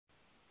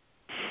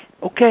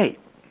Okay,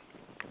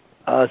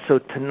 so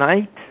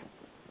tonight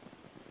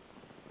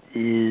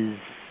is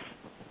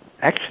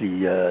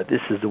actually,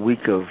 this is the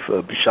week of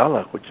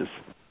Bishalach, which is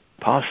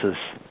Parshas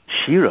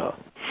Shira,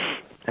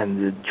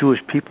 and the Jewish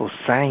people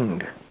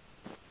sang,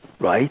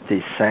 right?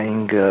 They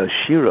sang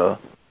Shira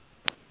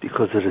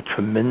because of the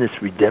tremendous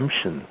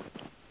redemption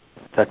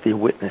that they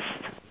witnessed,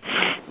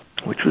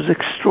 which was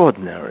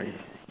extraordinary.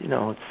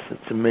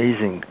 It's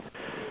amazing.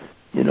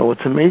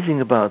 What's amazing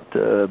about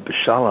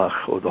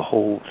Bishalach, or the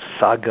whole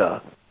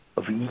saga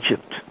of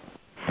Egypt,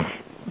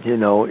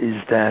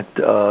 is that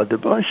the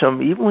Baruch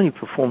Hashem, even when he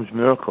performs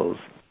miracles,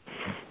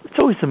 it's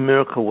always a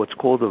miracle, what's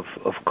called of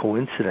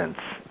coincidence,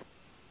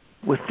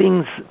 where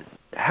things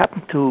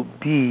happen to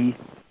be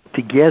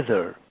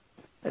together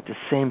at the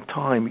same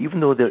time,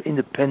 even though they're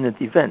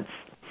independent events.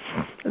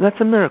 And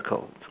that's a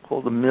miracle. It's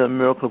called a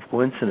miracle of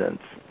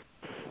coincidence.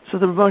 So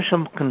the Baruch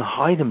Hashem can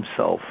hide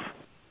himself,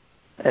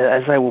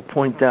 as I will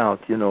point out,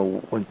 when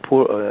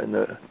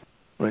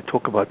I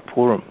talk about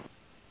Purim.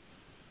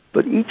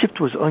 But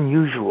Egypt was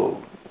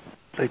unusual.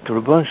 Like the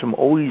Rebbe Hashem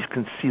always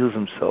conceals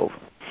himself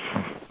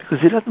because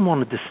he doesn't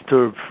want to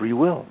disturb free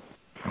will.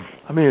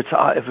 I mean, if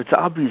it's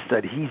obvious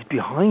that he's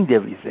behind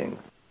everything,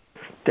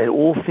 that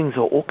all things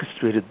are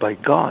orchestrated by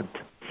God,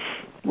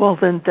 well,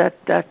 then that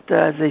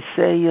as they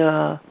say,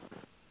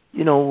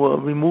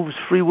 removes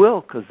free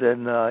will, because then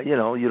you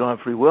don't have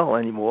free will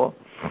anymore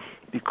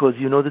because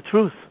you know the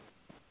truth.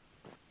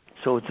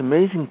 So it's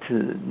amazing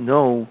to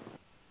know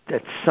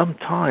that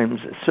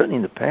sometimes, certainly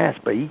in the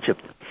past by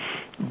Egypt,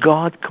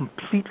 God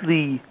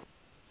completely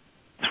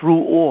threw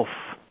off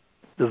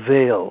the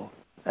veil,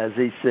 as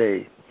they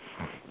say,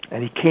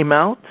 and he came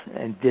out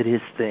and did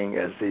his thing,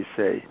 as they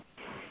say.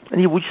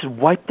 And he just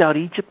wiped out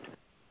Egypt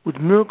with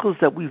miracles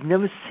that we've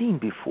never seen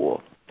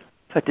before.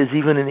 In fact, there's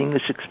even an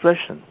English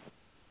expression.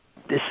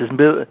 This is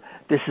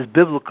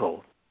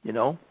biblical,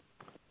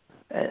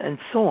 and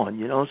so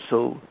on,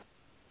 So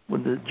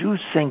when the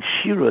Jews sang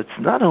Shira, it's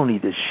not only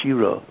the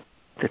Shira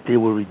that they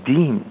were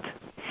redeemed.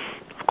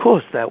 Of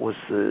course, that was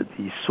the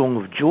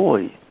song of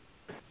joy,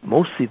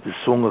 mostly the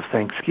song of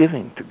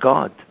thanksgiving to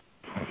God,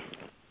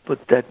 but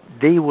that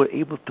they were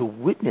able to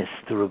witness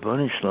the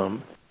Ribbono Shel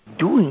Olam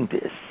doing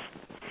this.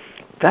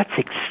 That's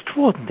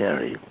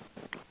extraordinary,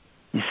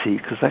 you see,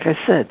 because like I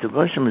said, the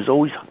Ribbono Shel Olam is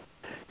always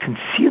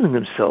concealing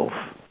himself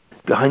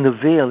behind a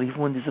veil, even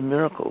when there's a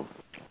miracle.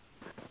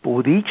 But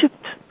with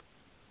Egypt,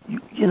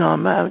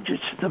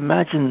 just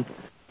imagine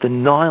the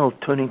Nile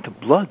turning to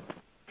blood.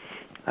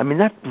 I mean,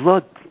 that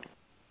blood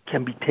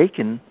can be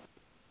taken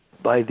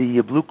by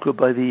the Blue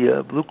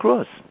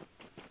Cross,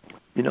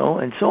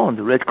 and so on,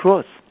 the Red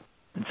Cross,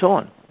 and so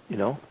on.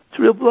 It's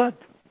real blood.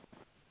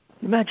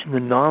 Imagine the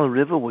Nile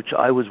River, which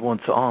I was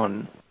once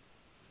on.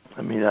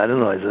 I mean, I don't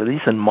know, it's at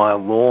least a mile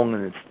long,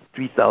 and it's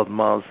 3,000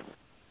 miles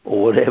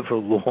or whatever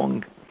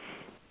long.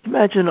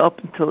 Imagine up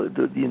until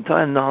the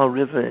entire Nile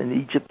River in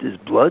Egypt is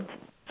blood.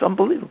 It's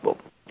unbelievable.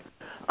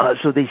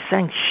 So they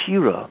sang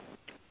Shira,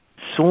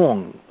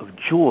 song of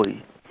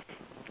joy,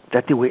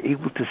 that they were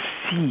able to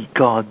see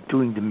God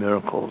doing the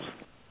miracles.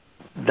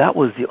 That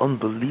was the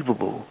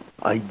unbelievable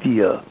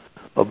idea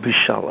of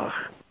Bishalach.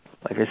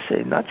 Like I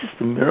say, not just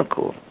the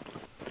miracle,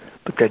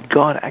 but that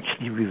God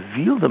actually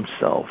revealed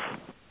himself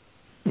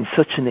in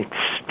such an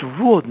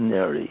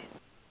extraordinary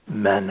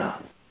manner.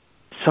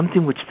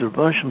 Something which the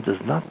Rebbe Hashem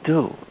does not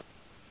do,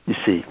 you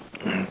see.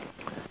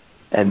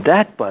 And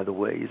that, by the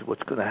way, is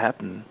what's going to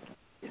happen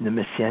in the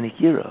Messianic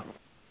era.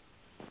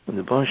 When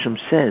the Rebbe Hashem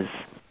says,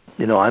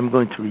 I'm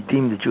going to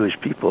redeem the Jewish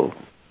people,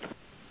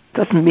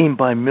 doesn't mean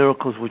by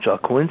miracles which are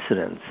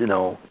coincidence,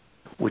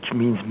 which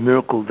means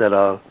miracles that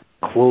are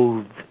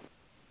clothed,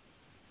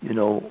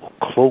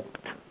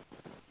 cloaked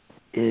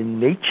in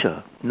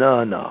nature.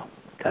 No,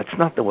 that's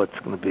not what it's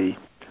going to be.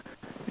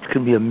 It's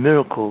going to be a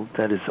miracle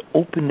that is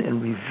open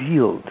and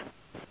revealed,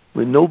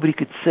 where nobody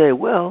could say,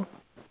 well,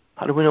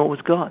 how do we know it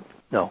was God?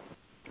 No.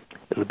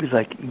 It'll be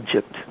like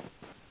Egypt,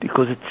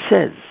 because it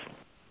says,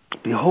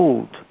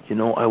 behold,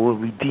 I will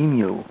redeem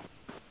you,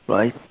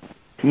 right?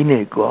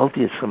 Hine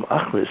goalti from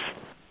Achris,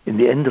 in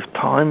the end of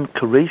time,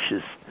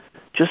 courageous,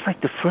 just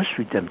like the first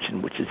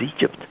redemption, which is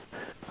Egypt.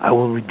 I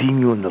will redeem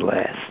you in the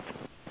last.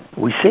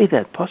 We say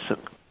that pasuk,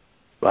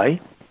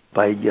 right?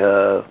 By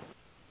in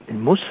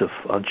Musaf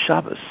on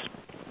Shabbos,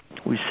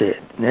 we say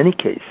it. In any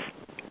case,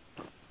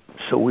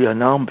 so we are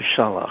now in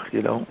Bishalach,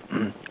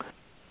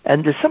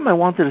 And there's something I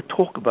wanted to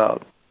talk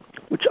about,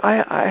 which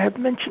I have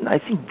mentioned, I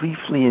think,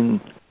 briefly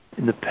in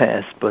the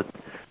past, but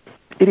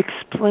it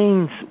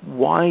explains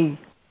why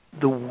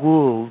the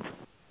world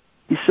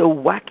is so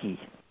wacky.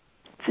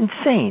 It's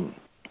insane.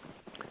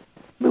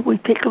 When we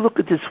take a look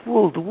at this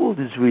world, the world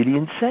is really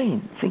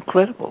insane. It's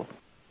incredible.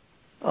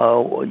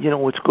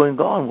 What's going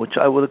on, which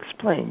I will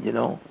explain,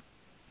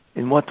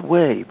 in what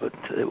way, but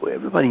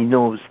everybody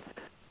knows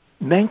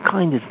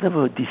mankind has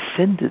never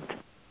descended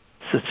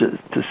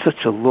to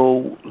such a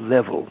low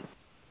level.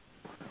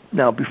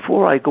 Now,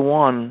 before I go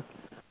on,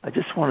 I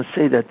just want to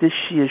say that this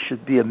year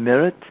should be a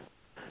merit,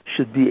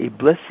 should be a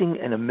blessing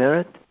and a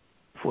merit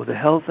for the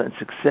health and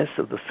success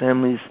of the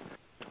families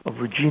of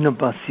Regina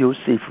Bas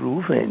Yosef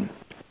Reuven,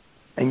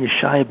 and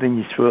Yeshaya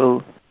ben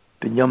Yisrael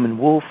ben Yamin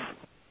Wolf,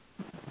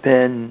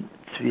 ben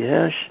Tzvi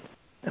Hirsch,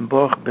 and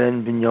Baruch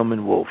ben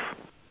Binyamin Wolf.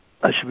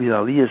 Ashbi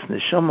Aliyah's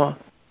Neshama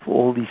for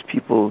all these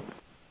people,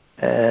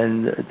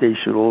 and they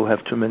should all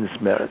have tremendous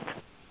merit.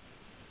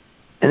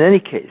 In any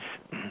case,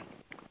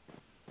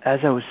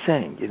 as I was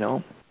saying,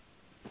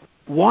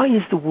 why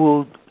is the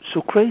world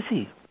so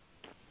crazy?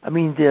 I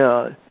mean,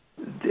 there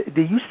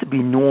used to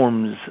be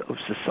norms of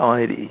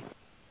society.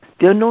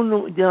 There are no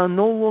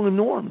longer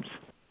norms.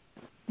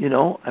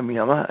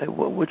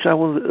 Which I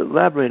will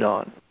elaborate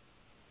on.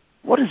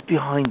 What is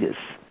behind this?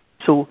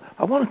 So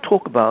I want to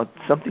talk about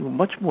something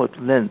much more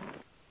at length.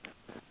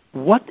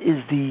 What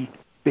is the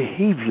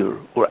behavior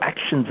or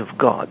actions of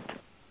God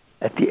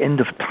at the end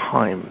of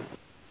time?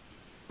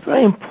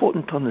 Very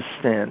important to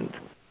understand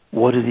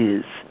what it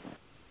is.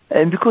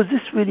 And because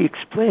this really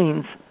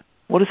explains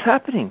what is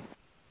happening.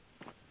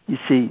 You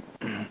see,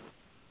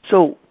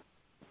 so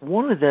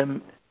one of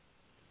them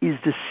is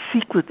the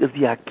secret of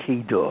the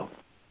Akedah,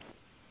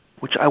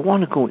 which I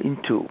want to go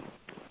into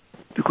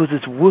because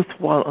it's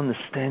worthwhile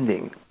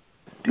understanding.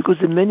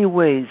 Because in many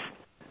ways,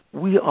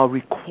 we are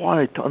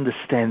required to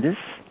understand this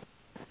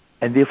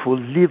and therefore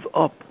live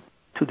up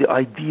to the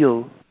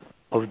ideal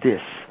of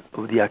this,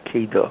 of the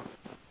Akedah.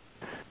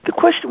 The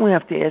question we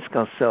have to ask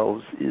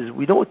ourselves is,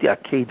 we know what the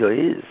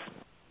Akedah is,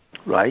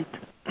 right?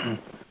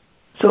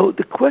 So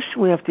the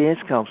question we have to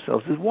ask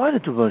ourselves is, why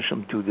did the Rebbeinu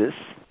Shalom do this?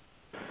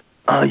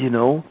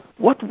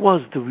 What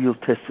was the real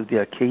test of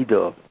the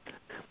Akedah?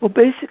 Well,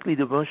 basically,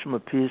 the Rebbeinu Shalom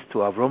appears to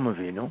Avram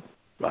Avinu,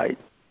 right?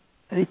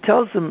 And he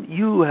tells him,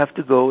 you have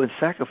to go and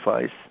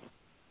sacrifice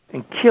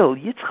and kill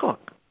Yitzchak.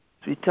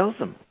 So he tells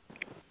him,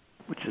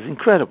 which is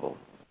incredible.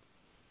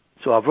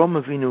 So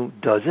Avram Avinu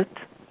does it,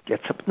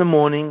 gets up in the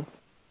morning,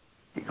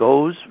 he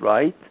goes,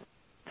 right,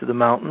 to the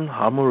mountain,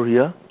 Har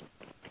Moriah,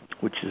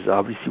 which is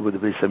obviously where the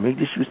Beis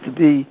HaMikdash used to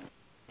be,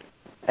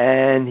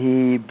 and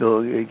he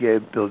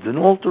builds an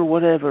altar,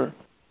 whatever,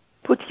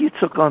 puts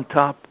Yitzchak on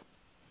top,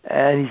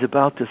 and he's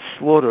about to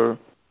slaughter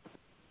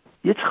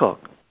Yitzchak.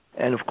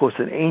 And of course,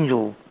 an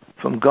angel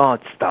from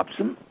God stops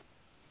him,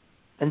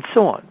 and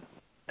so on.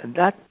 And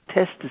that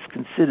test is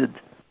considered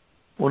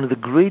one of the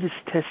greatest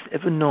tests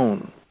ever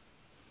known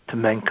to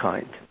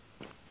mankind.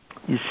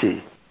 You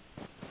see,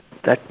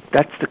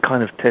 that's the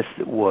kind of test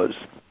it was.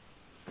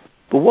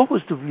 But what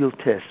was the real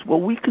test?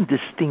 Well, we can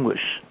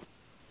distinguish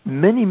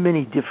many,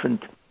 many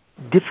different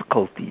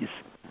difficulties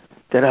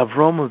that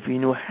Avram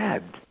Avinu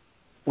had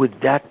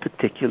with that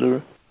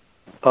particular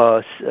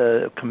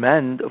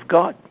command of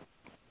God.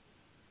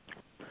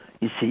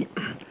 You see,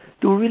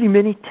 there were really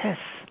many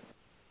tests,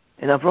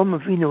 and Avram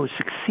Avinu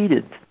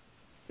succeeded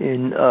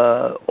in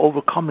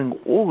overcoming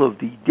all of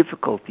the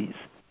difficulties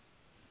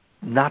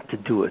not to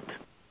do it.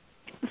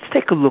 Let's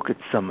take a look at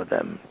some of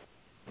them.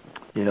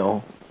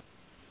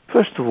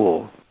 First of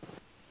all,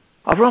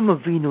 Avram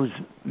Avinu's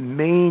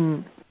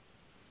main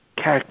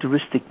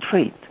characteristic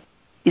trait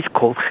is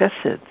called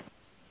chesed,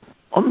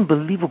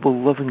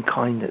 unbelievable loving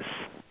kindness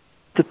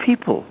to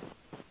people.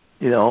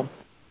 We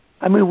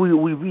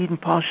read in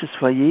Parshas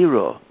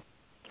Vayera,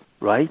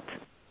 right,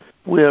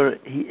 where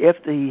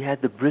after he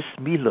had the bris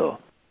milah,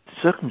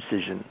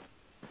 circumcision,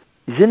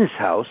 he's in his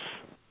house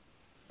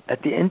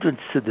at the entrance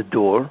to the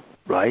door,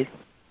 right,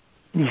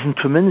 and he's in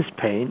tremendous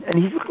pain,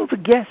 and he's looking for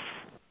guests.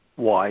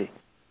 Why?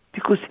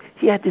 Because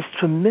he had this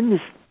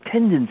tremendous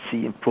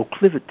tendency and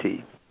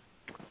proclivity,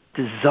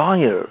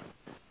 desire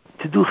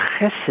to do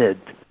chesed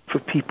for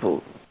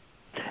people.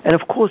 And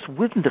of course,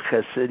 within the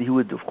chesed, he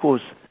would, of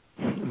course,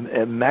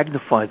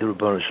 magnify the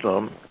Rebbeinu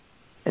Shalom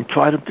and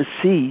try to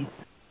see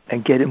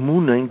and get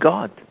emunah in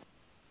God.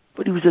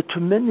 But he was a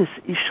tremendous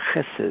ish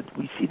chesed.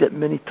 We see that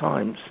many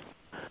times.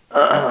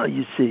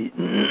 You see,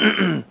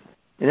 in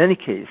any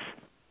case.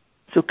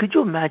 So could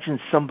you imagine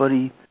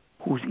somebody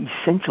whose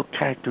essential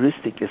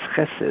characteristic is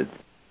chesed,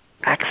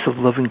 acts of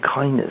loving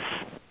kindness,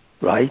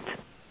 right?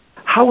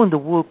 How in the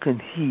world can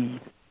he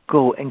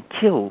go and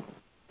kill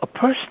a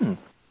person?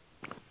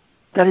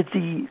 That is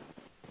the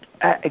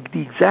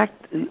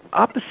exact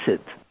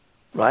opposite,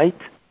 right?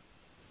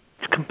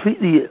 It's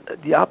completely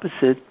the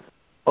opposite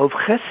of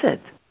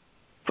chesed.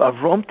 For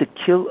Avram to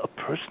kill a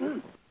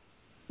person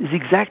is the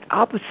exact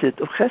opposite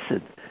of chesed.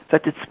 In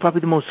fact, it's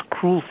probably the most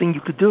cruel thing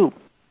you could do.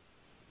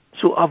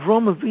 So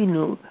Avram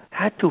Avinu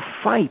had to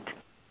fight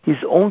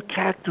his own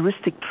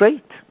characteristic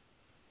trait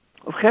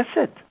of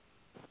chesed.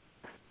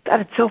 That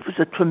itself is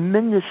a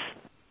tremendous,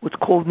 what's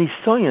called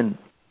nisayon,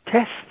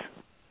 test.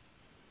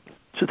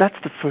 So that's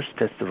the first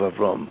test of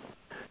Avram,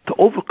 to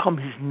overcome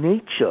his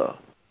nature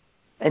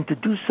and to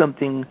do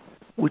something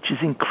which is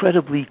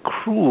incredibly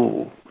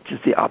cruel, which is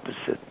the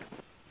opposite.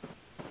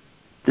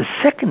 The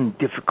second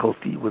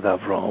difficulty with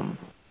Avram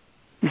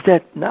is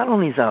that not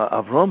only is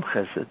Avram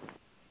chesed,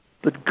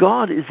 but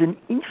God is an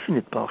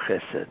infinite Baal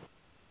Chesed.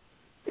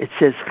 It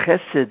says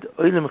Chesed,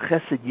 Olam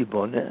Chesed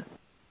Yiboneh.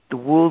 The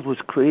world was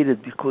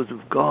created because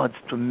of God's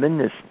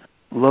tremendous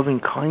loving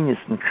kindness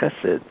and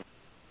Chesed.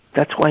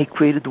 That's why He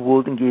created the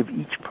world and gave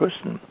each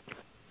person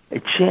a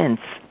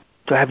chance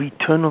to have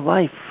eternal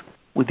life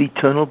with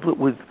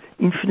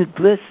infinite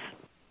bliss.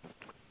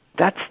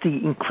 That's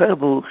the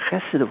incredible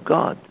chesed of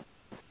God.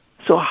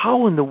 So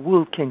how in the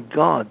world can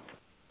God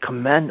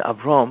command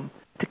Avram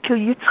to kill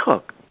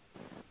Yitzchak?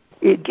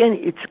 Again,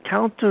 it's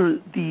counter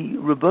the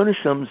Rebbeinu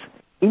Shalom's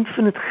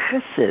infinite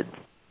chesed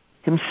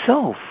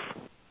himself.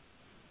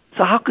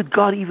 So how could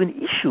God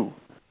even issue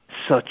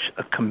such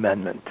a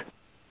commandment?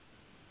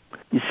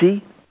 You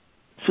see?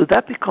 So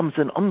that becomes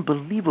an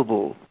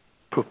unbelievable,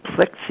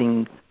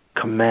 perplexing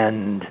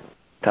command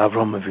to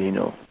Avram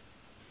Avinu.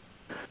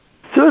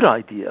 Third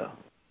idea,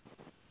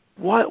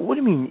 what do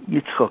you mean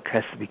Yitzchak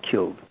has to be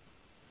killed?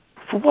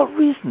 For what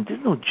reason?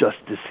 There's no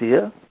justice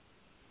here.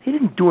 He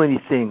didn't do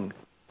anything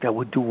that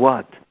would do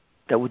what?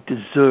 That would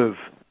deserve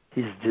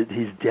his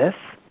death.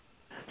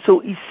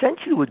 So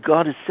essentially what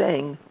God is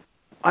saying,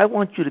 I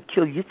want you to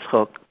kill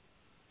Yitzchak,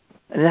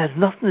 and it has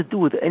nothing to do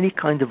with any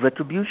kind of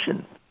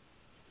retribution.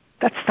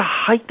 That's the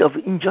height of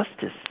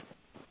injustice,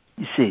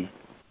 you see.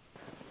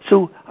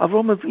 So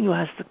Avraham Avinu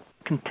has to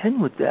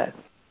contend with that.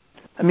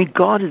 I mean,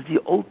 God is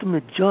the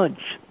ultimate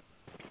judge.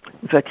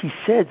 In fact, he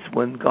says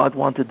when God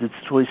wanted to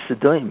destroy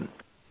Sodom,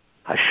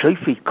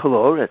 Hashofet kol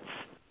haaretz,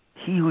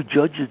 he who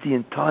judges the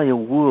entire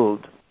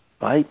world,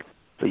 right?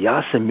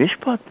 V'yaseh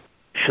mishpat,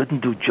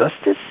 shouldn't do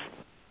justice?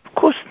 Of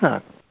course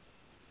not.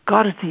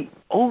 God is the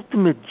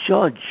ultimate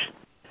judge,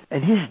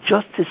 and his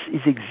justice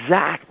is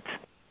exact.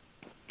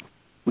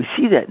 We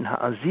see that in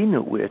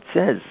Ha'azinu where it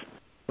says,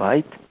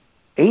 right?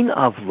 Ein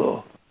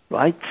avlo,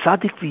 right?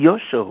 Tzadik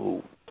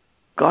v'yoshahu.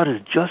 God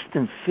is just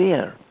and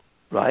fair,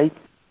 right?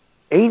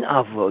 Ein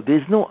avlo.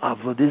 There's no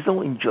avlo. There's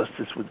no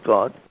injustice with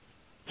God.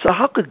 So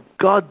how could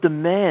God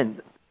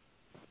demand,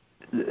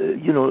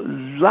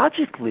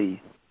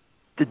 logically,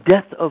 the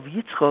death of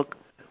Yitzchak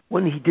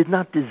when he did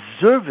not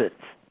deserve it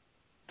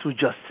through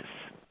justice?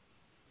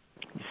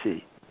 You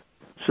see.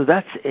 So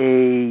that's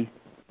a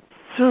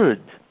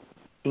third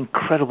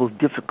incredible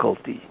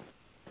difficulty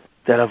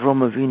that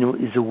Avraham Avinu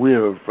is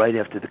aware of right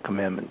after the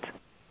commandment.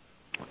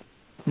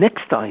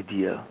 Next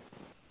idea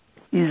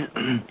is,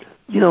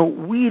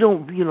 we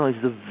don't realize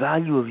the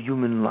value of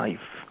human life.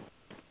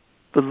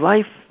 But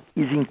life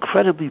is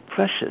incredibly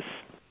precious,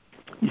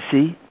 you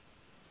see.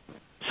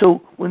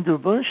 So when the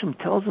Rebbeinu Shalom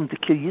tells him to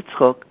kill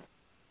Yitzchak,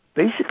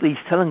 basically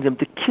he's telling them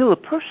to kill a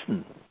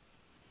person.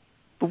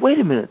 But wait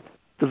a minute,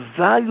 the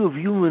value of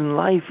human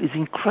life is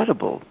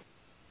incredible.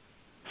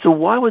 So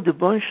why would the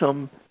Rebbeinu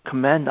Shalom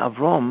command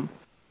Avram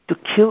to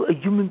kill a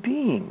human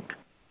being?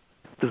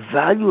 The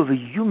value of a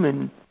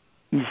human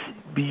is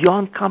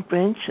beyond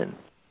comprehension.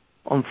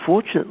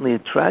 Unfortunately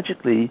and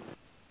tragically,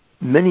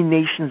 many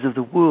nations of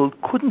the world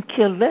couldn't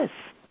care less.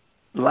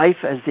 Life,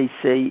 as they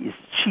say, is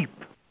cheap.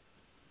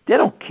 They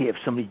don't care if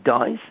somebody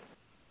dies,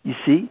 you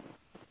see.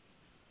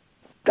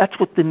 That's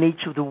what the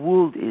nature of the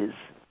world is.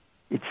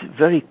 It's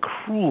very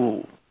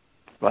cruel,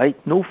 right?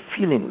 No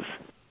feelings,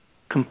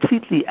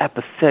 completely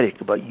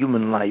apathetic about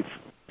human life.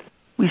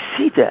 We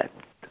see that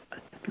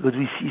because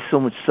we see so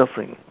much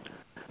suffering.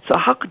 So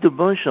how could the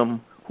Rebbeinu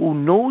Shalom, who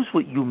knows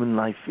what human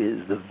life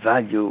is, the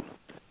value,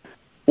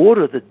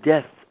 order the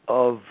death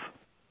of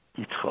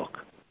Yitzchak?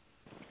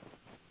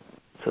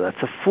 So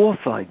that's a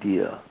fourth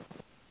idea,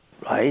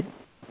 right?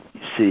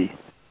 You see.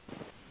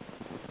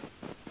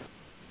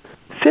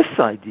 Fifth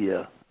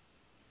idea,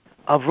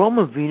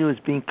 Avraham Avinu is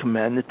being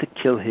commanded to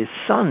kill his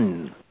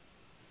son.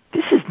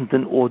 This isn't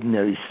an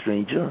ordinary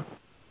stranger.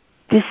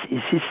 This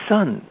is his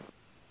son.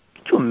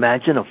 Could you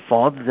imagine a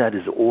father that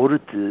is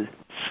ordered to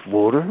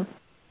slaughter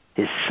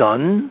his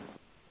son?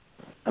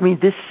 I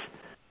mean,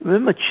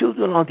 remember,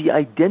 children are the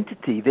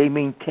identity they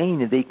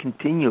maintain and they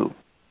continue.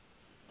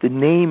 The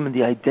name and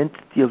the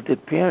identity of their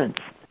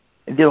parents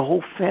and their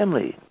whole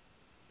family.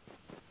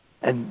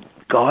 And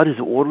God is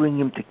ordering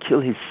him to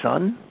kill his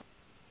son?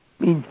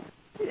 I mean,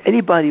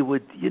 anybody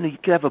would, you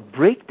could have a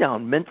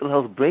breakdown, mental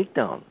health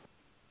breakdown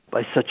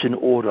by such an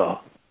order,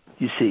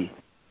 you see.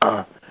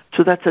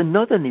 So that's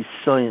another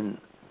nisayon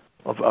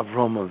of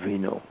Avraham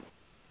Avinu.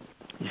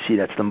 You see,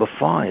 that's number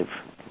 5.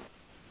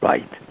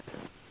 Right.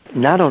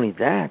 Not only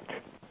that,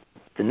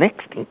 the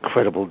next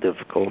incredible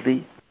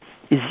difficulty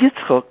is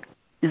Yitzchak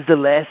is the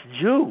last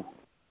Jew,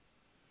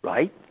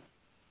 right?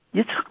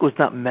 Yitzchak was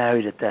not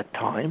married at that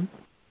time.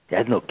 He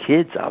had no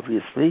kids,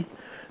 obviously.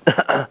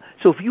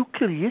 So if you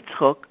kill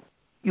Yitzchak,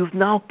 you've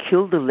now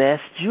killed the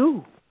last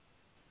Jew.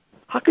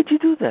 How could you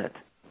do that?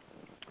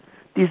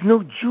 There's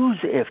no Jews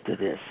after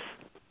this.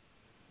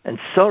 And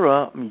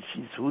Sarah,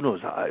 she's, who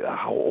knows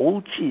how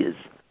old she is,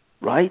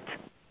 right?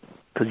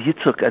 Because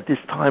Yitzchak at this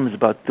time is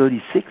about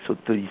 36 or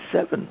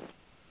 37,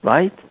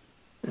 right?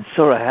 And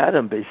Sarah had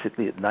him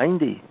basically at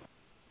 90.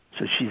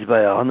 So she's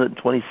about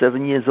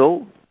 127 years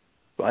old,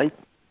 right?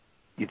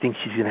 You think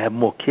she's going to have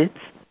more kids?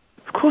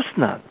 Of course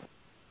not.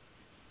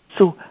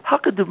 So how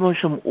could the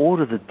Rebbeinu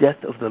order the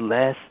death of the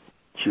last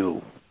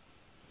Jew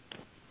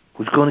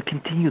who's going to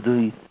continue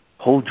the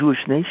whole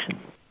Jewish nation?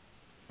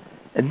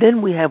 And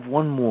then we have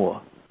one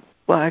more.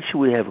 Well,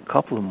 actually we have a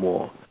couple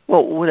more.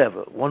 Well,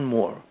 whatever, one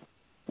more.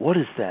 What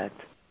is that?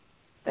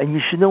 And you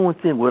should know one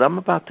thing. What I'm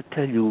about to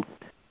tell you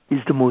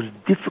is the most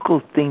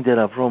difficult thing that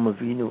Avraham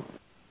Avinu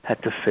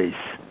had to face.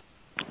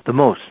 The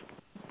most.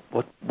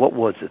 What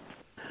was it?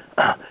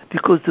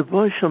 Because the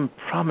Baruch Shem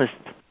promised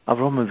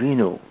Avraham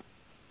Avinu,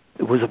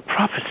 it was a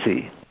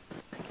prophecy.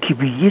 Ki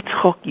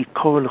b'Yitzchak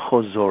yikor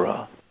lecho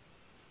Zora.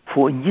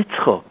 For in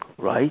Yitzchak,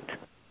 right,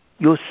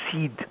 your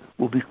seed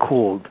will be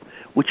called,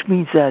 which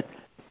means that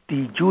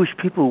the Jewish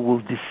people will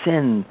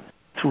descend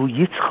through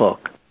Yitzchak,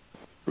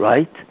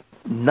 right?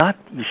 Not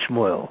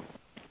Yishmael.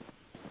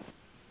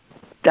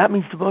 That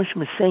means the Baruch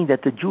Shem is saying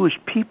that the Jewish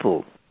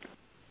people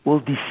will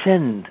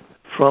descend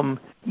from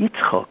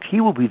Yitzchak. He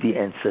will be the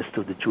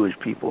ancestor of the Jewish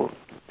people.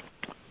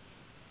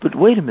 But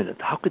wait a minute,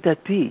 how could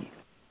that be?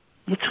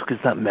 Yitzchak is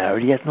not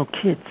married, he has no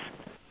kids.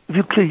 If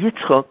you kill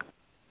Yitzchak,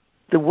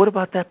 then what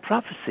about that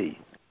prophecy?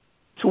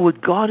 So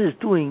what God is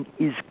doing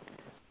is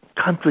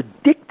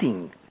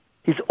contradicting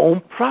his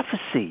own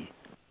prophecy,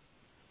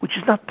 which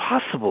is not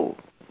possible.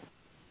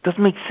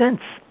 Doesn't make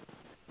sense.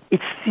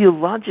 It's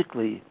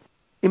theologically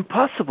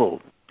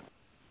impossible.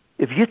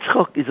 If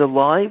Yitzchak is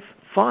alive,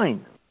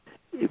 fine.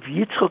 If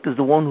Yitzchak is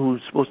the one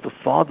who's supposed to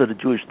father the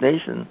Jewish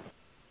nation,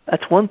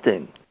 that's one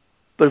thing.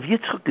 But if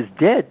Yitzchak is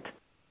dead,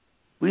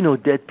 we know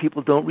dead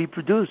people don't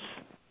reproduce.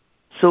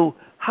 So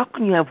how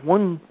can you have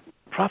one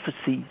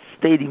prophecy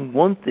stating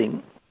one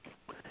thing,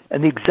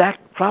 and the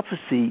exact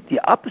prophecy, the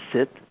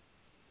opposite,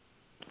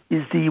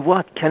 is the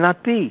what?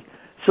 Cannot be.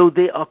 So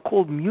they are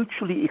called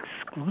mutually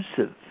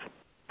exclusive.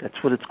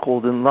 That's what it's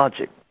called in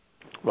logic,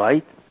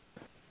 right?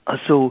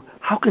 So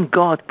how can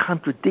God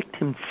contradict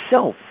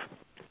himself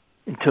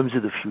in terms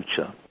of the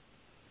future?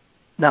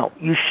 Now,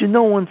 you should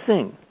know one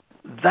thing.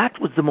 That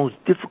was the most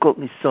difficult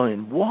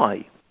Nisayon.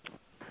 Why?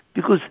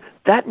 Because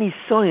that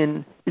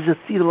Nisayon is a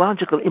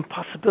theological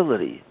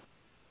impossibility.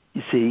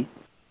 You see?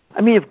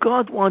 I mean, if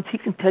God wants, he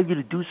can tell you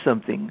to do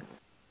something,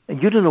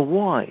 and you don't know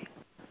why.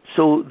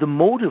 So the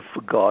motive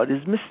for God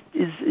is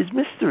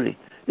mystery.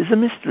 Is a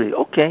mystery.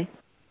 Okay.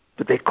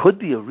 But there could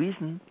be a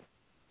reason,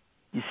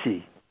 you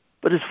see.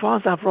 But as far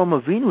as Avraham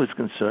Avinu is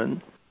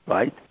concerned,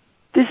 right,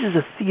 this is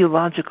a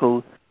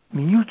theological,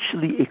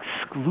 mutually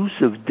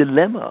exclusive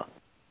dilemma.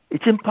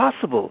 It's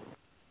impossible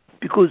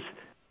because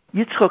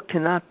Yitzchak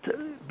cannot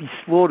be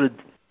slaughtered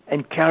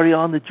and carry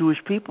on the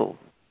Jewish people.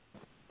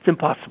 It's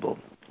impossible.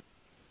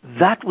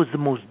 That was the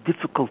most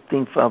difficult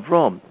thing for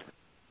Avraham.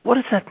 What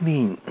does that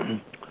mean?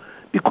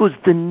 Because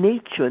the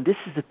nature, and this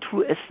is the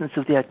true essence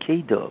of the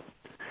Akedah,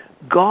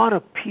 God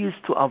appears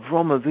to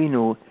Avraham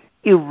Avinu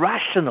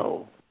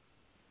irrational.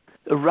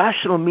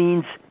 Irrational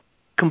means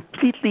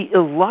completely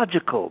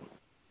illogical,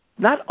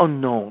 not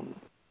unknown.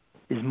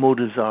 His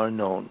motives are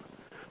unknown,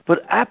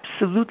 but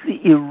absolutely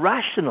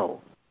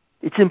irrational.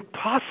 It's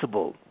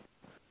impossible,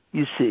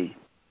 you see.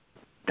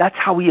 That's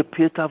how he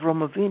appeared to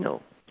Avraham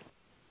Avinu.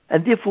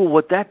 And therefore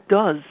what that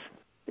does,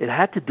 it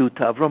had to do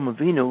to Avraham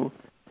Avinu,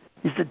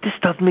 is that this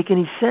doesn't make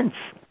any sense.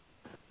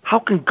 How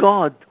can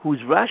God, who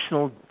is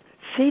rational,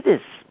 say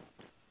this?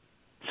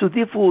 So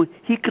therefore,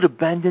 he could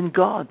abandon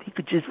God. He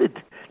could just,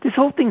 this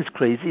whole thing is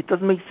crazy. It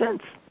doesn't make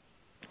sense.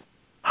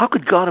 How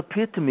could God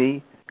appear to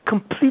me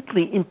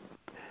completely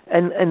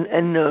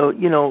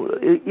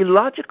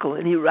illogical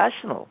and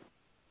irrational?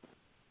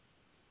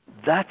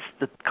 That's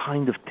the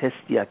kind of test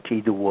the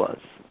Akedah was,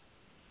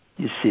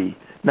 you see.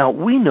 Now,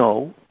 we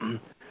know,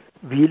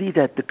 really,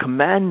 that the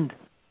command,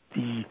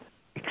 the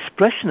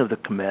expression of the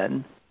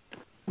command,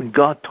 when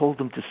God told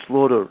him to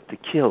slaughter, to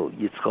kill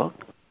Yitzchak,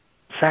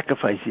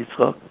 sacrifice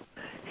Yitzchak,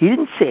 he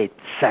didn't say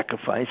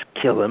sacrifice,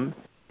 kill him.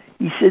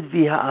 He said,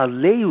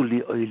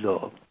 V'ha'aleu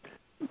li'olah,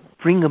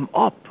 bring him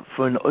up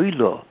for an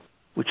olah,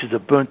 which is a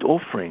burnt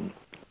offering,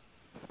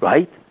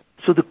 right?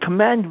 So the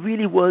command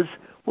really was,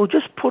 well,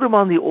 just put him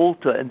on the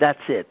altar and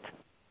that's it.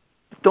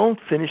 Don't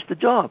finish the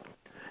job.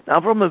 Now,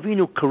 Avraham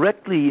Avinu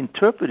correctly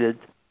interpreted,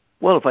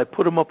 well, if I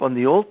put him up on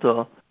the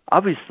altar,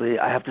 obviously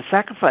I have to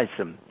sacrifice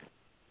him.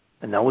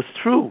 And that was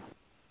true.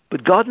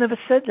 But God never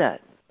said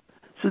that.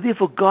 So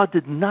therefore, God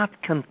did not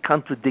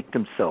contradict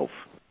himself.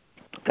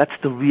 That's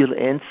the real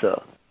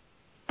answer.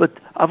 But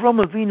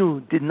Avraham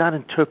Avinu did not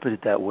interpret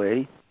it that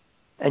way,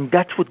 and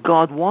that's what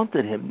God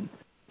wanted him,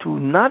 to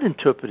not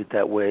interpret it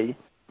that way,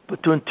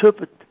 but to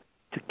interpret,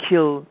 to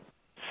kill,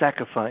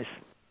 sacrifice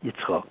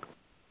Yitzchak.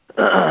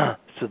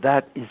 So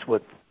that is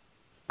what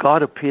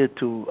God appeared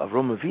to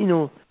Avraham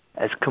Avinu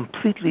as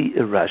completely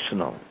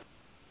irrational,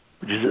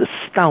 which is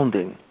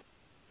astounding.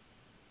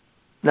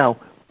 Now,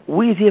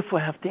 we therefore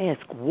have to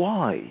ask,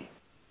 why?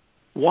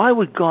 Why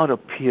would God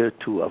appear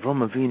to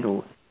Avraham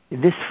Avinu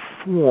in this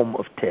form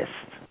of test?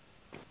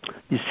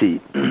 You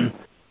see,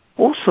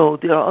 also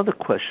there are other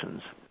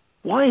questions.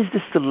 Why is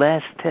this the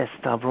last test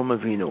to Avraham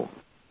Avinu?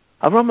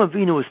 Avraham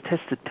Avinu was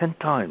tested 10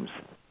 times,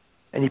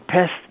 and he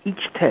passed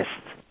each test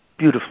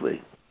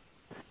beautifully.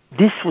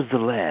 This was the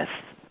last,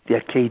 the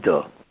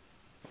Akedah.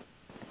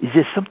 Is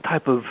there some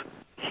type of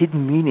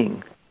hidden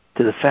meaning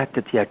to the fact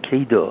that the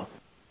Akedah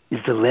is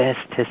the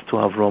last test to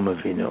Avraham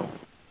Avinu?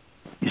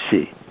 You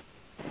see.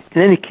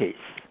 In any case,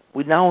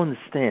 we now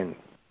understand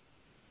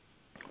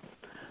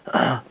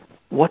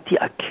what the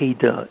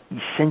Akedah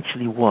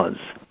essentially was.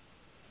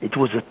 It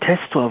was a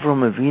test to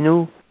Avraham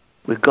Avinu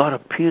where God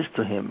appears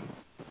to him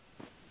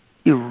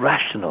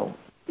irrational,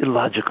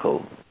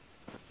 illogical,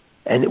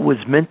 and it was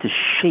meant to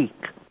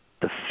shake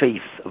the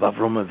faith of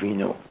Avraham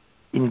Avinu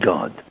in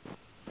God.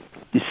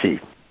 You see.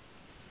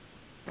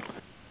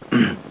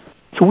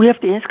 So we have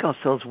to ask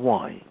ourselves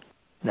why.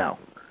 Now,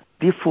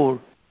 therefore,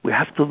 we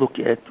have to look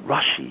at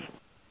Rashi.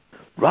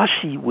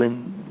 Rashi,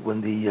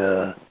 when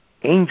the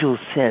angel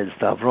says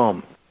to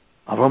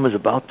Avram is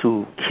about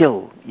to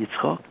kill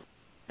Yitzchak,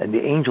 and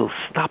the angel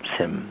stops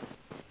him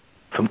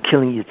from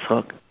killing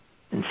Yitzchak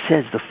and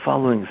says the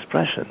following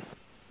expression,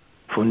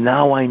 "For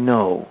now I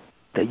know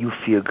that you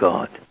fear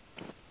God."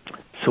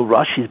 So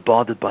Rashi is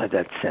bothered by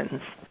that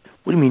sentence.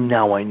 What do you mean,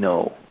 now I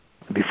know?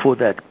 Before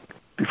the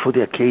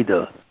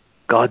Akedah,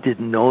 God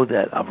didn't know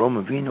that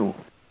Avraham Avinu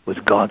was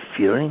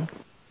God-fearing?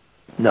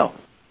 No,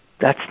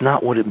 that's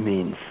not what it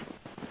means.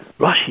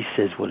 Rashi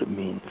says what it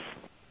means.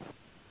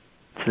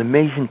 It's an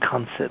amazing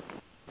concept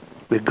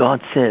where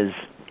God says,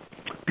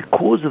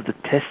 because of the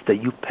test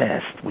that you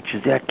passed, which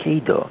is the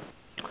Akedah,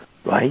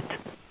 right?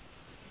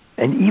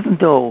 And even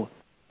though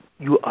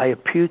I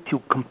appear to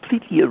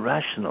completely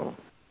irrational,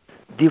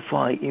 therefore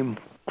I am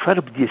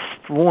incredibly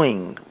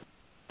destroying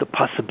the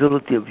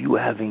possibility of you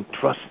having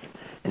trust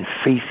and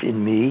faith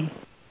in me,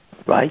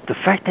 right? The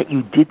fact that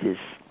you did this,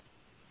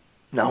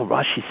 now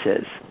Rashi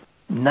says,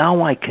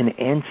 now I can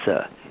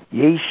answer,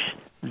 Yesh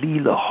li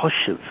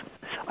lahoshev,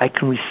 I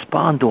can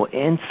respond or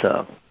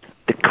answer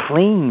the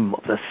claim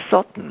of the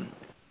Satan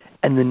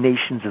and the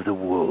nations of the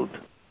world.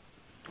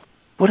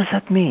 What does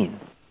that mean?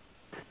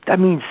 That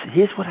means,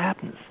 here's what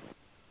happens.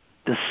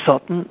 The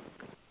Satan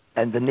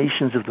and the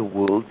nations of the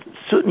world,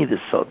 certainly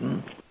the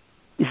Satan,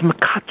 is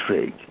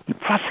mekatreg. He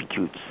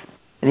prosecutes.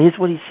 And here's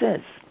what he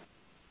says.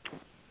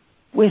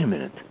 Wait a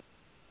minute.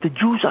 The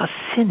Jews are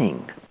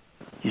sinning,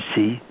 you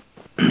see.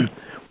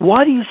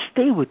 Why do you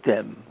stay with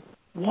them?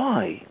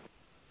 Why?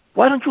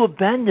 Why don't you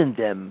abandon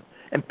them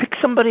and pick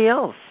somebody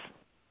else?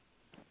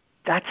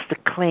 That's the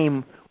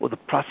claim or the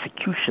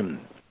prosecution,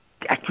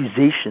 the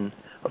accusation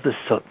of the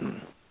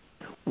Satan.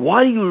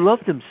 Why do you love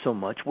them so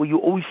much? Well, you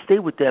always stay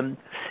with them,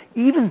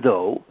 even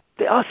though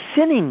they are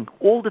sinning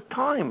all the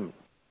time.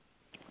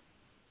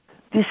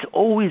 This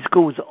always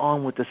goes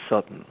on with the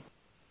Satan,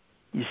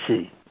 you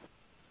see.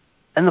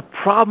 And the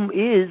problem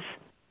is,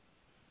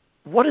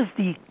 what is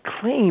the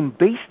claim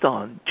based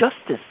on?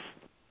 Justice.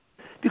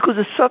 Because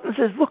the Satan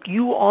says, look,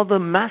 you are the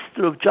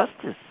master of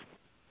justice.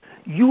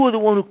 You are the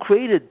one who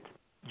created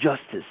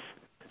justice.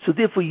 So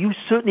therefore, you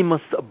certainly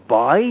must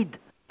abide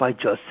by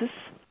justice.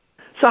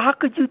 So how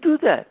could you do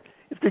that?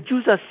 If the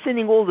Jews are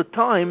sinning all the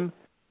time,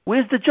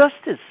 where's the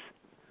justice?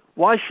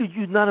 Why should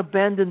you not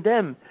abandon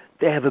them?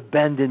 They have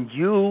abandoned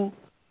you.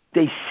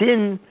 They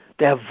sin.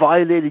 They have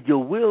violated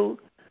your will.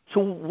 So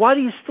why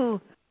do you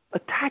still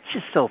attach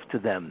yourself to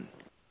them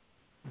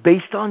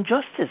based on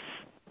justice?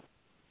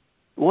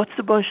 What's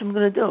the Baruch Hashem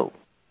going to do?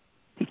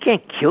 He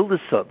can't kill the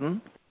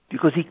Satan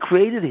because he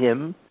created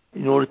him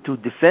in order to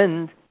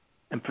defend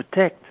and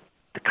protect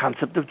the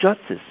concept of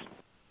justice.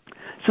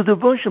 So the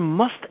Baruch Hashem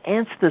must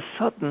answer the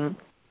Satan,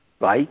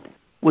 right,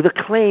 with a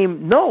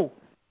claim, no,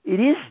 it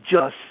is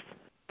just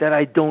that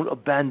I don't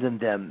abandon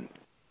them.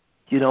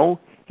 You know,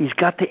 he's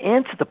got to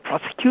answer the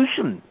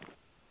prosecution,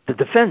 the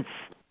defense.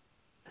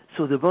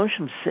 So the Baruch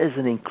Hashem says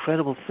an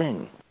incredible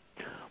thing.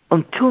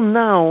 Until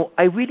now,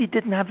 I really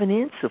didn't have an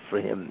answer for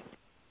him.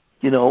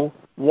 You know,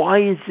 why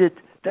is it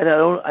that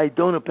I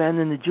don't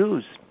abandon the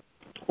Jews?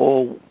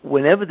 Or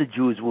whenever the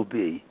Jews will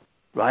be,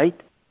 right?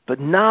 But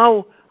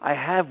now I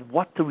have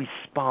what to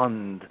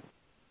respond.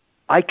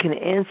 I can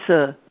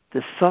answer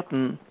the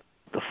Satan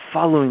the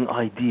following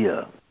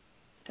idea,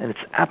 and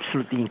it's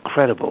absolutely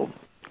incredible.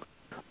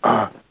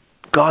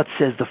 God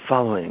says the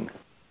following,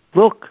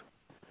 look,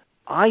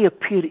 I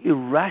appeared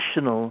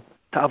irrational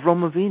to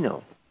Avraham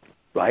Avinu,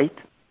 right?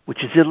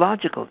 Which is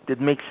illogical,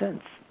 didn't make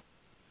sense.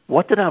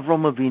 What did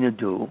Avraham Avinu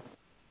do?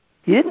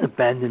 He didn't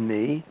abandon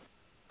me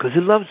because he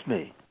loves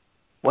me.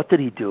 What did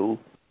he do?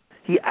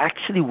 He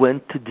actually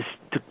went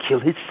to kill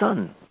his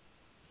son.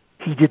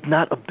 He did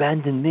not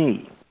abandon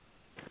me.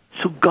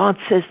 So God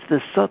says to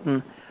the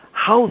Satan,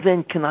 how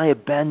then can I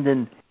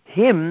abandon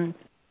him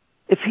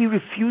if he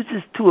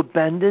refuses to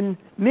abandon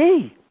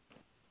me?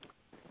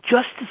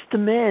 Justice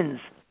demands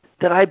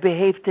that I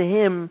behave to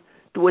him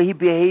the way he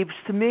behaves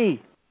to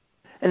me.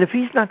 And if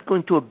he's not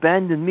going to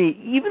abandon me,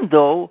 even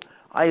though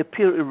I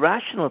appear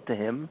irrational to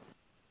him,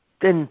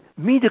 then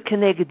midah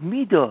keneged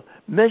midah,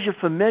 measure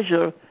for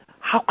measure,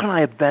 how can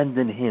I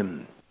abandon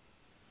him?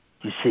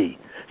 You see.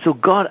 So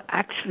God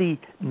actually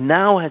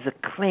now has a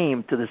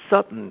claim to the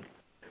Satan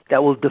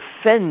that will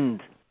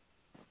defend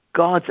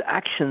God's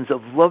actions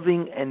of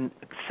loving and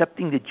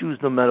accepting the Jews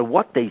no matter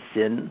what they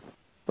sin,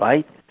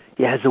 right?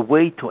 He has a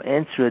way to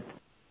answer it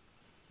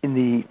in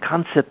the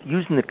concept,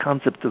 using the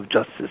concept of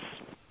justice.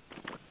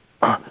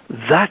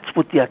 That's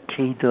what the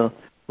Akedah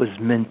was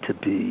meant to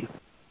be.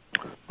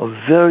 A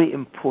very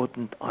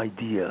important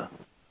idea,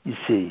 you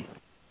see.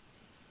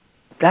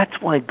 That's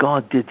why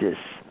God did this.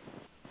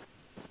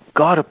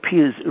 God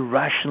appears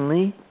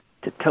irrationally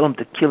to tell him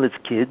to kill his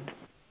kid,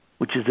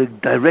 which is a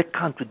direct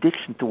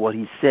contradiction to what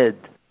he said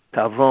to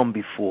Avram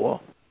before.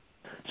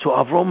 So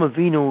Avram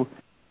Avinu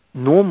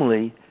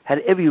normally had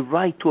every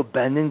right to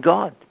abandon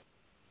God,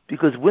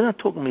 because we're not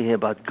talking here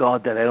about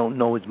God that I don't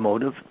know his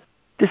motive.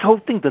 This whole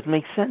thing doesn't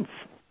make sense.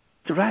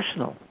 It's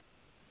irrational.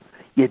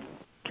 Yet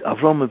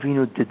Avram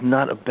Avinu did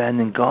not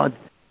abandon God,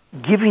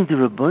 giving the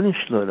Ribono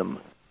Shel Olam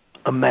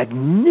a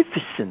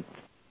magnificent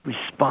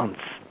response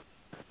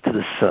to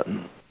the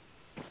son.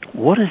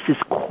 What is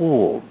this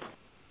called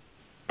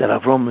that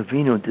Avram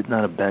Avinu did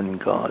not abandon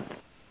God?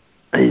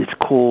 It's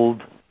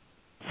called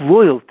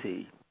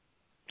loyalty.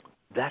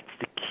 That's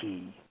the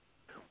key.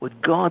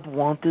 What God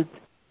wanted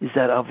is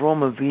that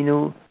Avram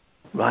Avinu,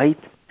 right,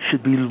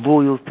 should be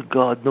loyal to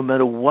God no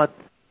matter what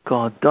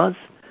God does,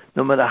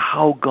 no matter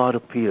how God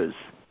appears.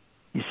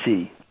 You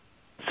see.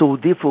 So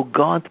therefore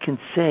God can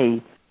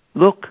say,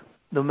 look,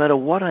 no matter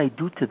what I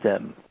do to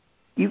them,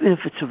 even if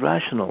it's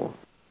irrational,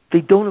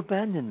 they don't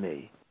abandon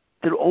me.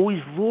 They're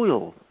always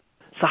loyal.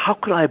 So how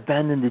could I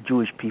abandon the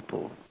Jewish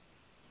people?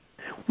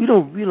 We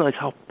don't realize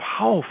how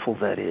powerful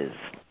that is.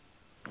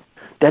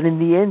 That in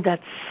the end,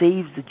 that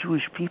saves the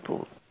Jewish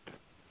people.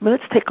 I mean,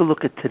 let's take a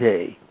look at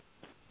today,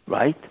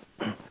 right?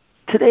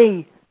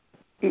 Today,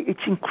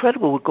 it's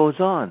incredible what goes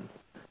on.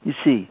 You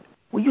see,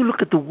 when you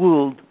look at the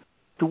world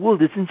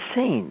is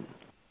insane.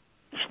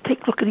 Just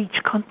take a look at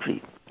each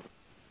country.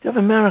 You have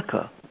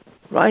America,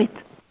 right?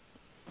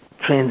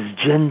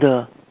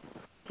 Transgender.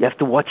 You have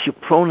to watch your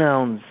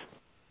pronouns.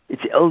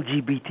 It's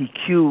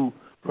LGBTQ,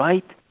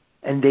 right?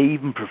 And they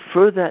even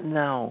prefer that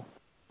now,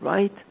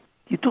 right?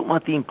 You talk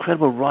about the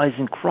incredible rise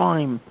in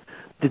crime,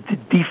 the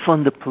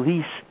defund the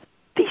police.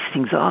 These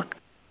things are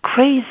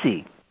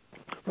crazy,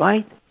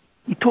 right?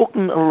 You're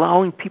talking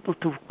allowing people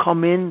to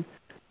come in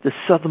the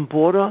southern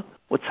border,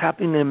 what's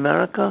happening in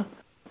America,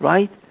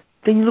 right?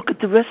 Then you look at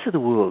the rest of the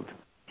world.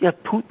 You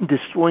have Putin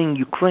destroying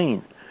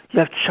Ukraine. You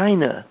have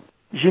China,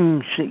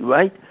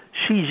 right?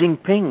 Xi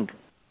Jinping,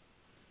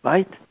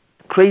 right?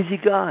 Crazy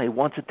guy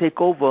wants to take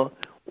over,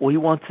 or he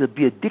wants to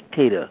be a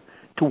dictator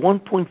to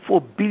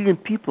 1.4 billion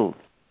people.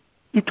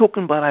 You're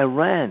talking about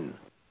Iran,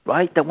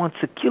 right? That wants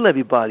to kill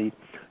everybody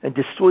and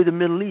destroy the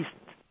Middle East,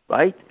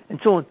 right? And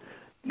so on.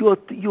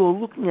 You're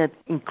looking at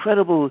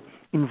incredible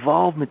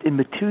involvement in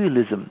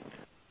materialism.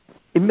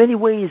 In many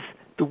ways,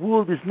 the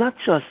world is not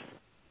just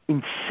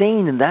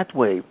insane in that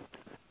way,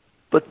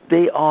 but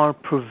they are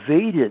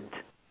pervaded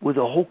with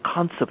a whole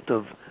concept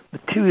of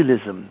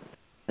materialism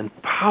and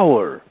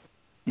power,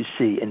 you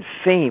see, and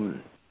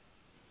fame.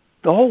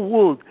 The whole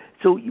world.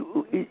 So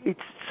it's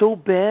so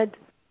bad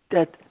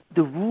that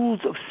the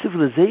rules of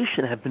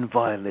civilization have been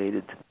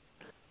violated.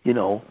 You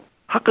know,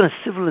 how can a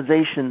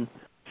civilization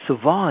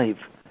survive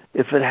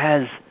if it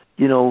has,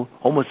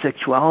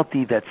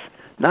 homosexuality that's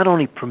not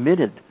only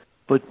permitted,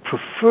 but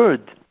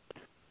preferred?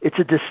 It's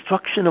a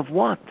destruction of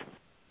what?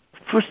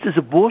 First is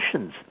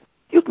abortions.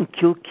 You can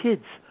kill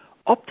kids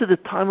up to the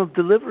time of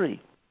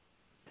delivery.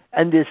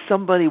 And there's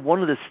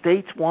one of the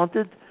states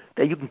wanted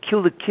that you can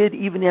kill the kid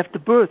even after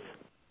birth,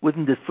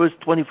 within the first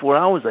 24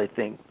 hours, I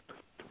think.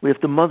 Where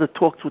if the mother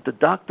talks with the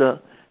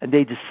doctor and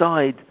they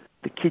decide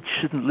the kid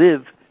shouldn't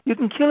live, you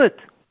can kill it.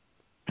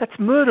 That's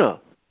murder.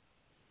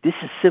 This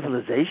is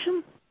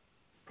civilization,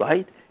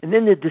 right? And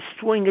then they're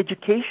destroying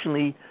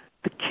educationally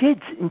the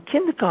kids in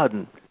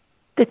kindergarten.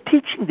 They're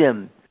teaching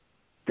them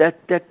that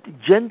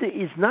gender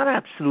is not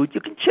absolute.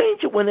 You can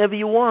change it whenever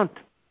you want.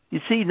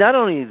 You see, not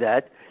only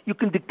that, you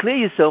can declare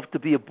yourself to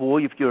be a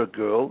boy if you're a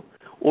girl,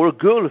 or a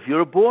girl if you're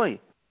a boy.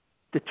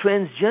 The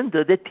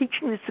transgender, they're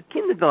teaching this to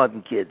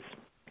kindergarten kids.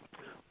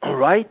 All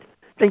right?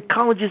 Then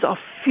colleges are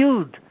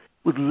filled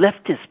with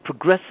leftists,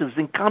 progressives,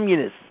 and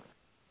communists.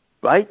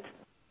 Right?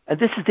 And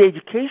this is the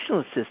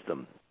educational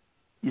system.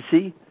 You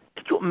see?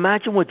 Can you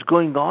imagine what's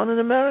going on in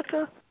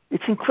America?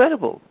 It's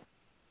incredible.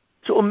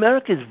 So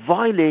America is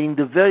violating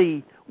the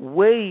very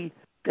way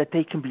that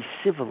they can be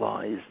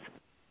civilized.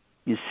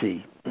 You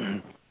see?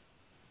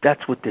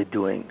 That's what they're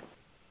doing.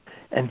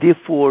 And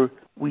therefore,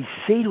 we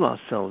say to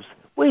ourselves,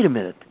 wait a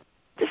minute,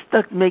 this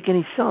doesn't make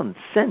any sense.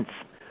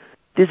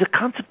 There's a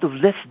concept of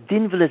less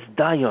din v'less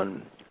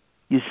dayan,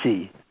 you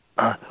see.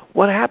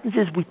 What happens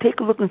is we take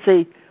a look and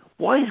say,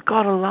 why is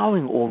God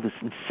allowing all this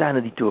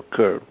insanity to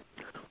occur?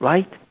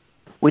 Right?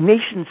 When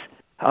nations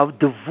are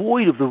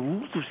devoid of the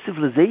rules of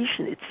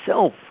civilization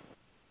itself,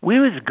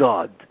 where is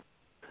God?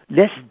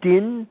 Less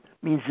din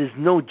means there's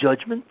no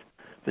judgment,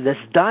 but less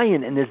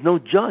dayan and there's no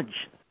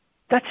judge.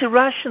 That's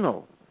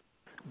irrational.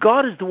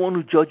 God is the one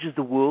who judges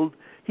the world.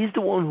 He's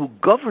the one who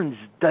governs,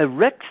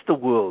 directs the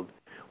world.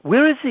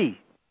 Where is he?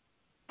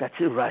 That's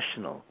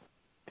irrational.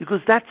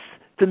 Because that's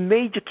the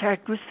major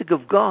characteristic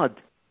of God.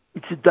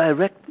 It's to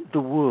direct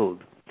the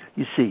world,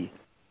 you see.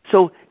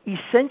 So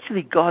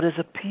essentially God has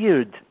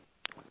appeared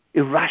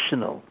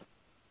irrational.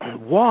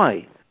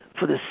 Why?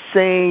 For the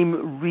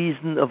same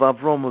reason of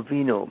Avram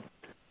Avinu.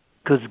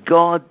 Because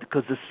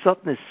the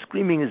Satan is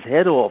screaming his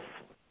head off,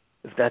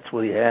 if that's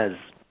what he has.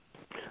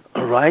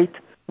 All right?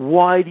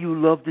 Why do you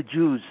love the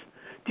Jews?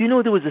 Do you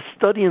know there was a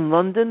study in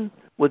London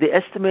where they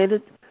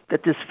estimated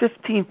that there's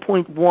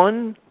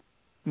 15.1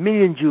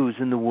 million Jews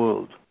in the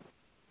world?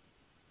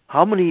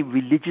 How many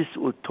religious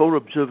or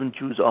Torah-observant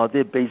Jews are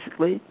there,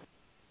 basically?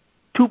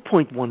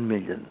 2.1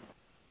 million.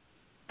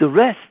 The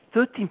rest,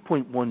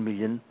 13.1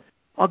 million,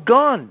 are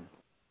gone.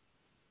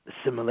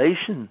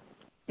 Assimilation,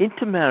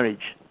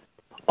 intermarriage,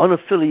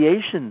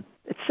 unaffiliation,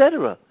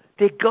 etc.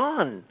 They're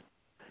gone.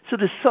 So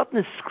the Satan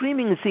is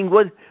screaming and saying,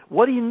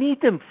 what do you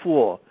need them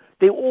for?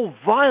 They all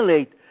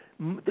violate,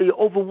 the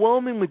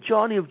overwhelming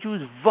majority of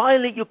Jews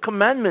violate your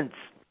commandments.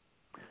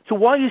 So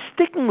why are you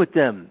sticking with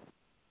them?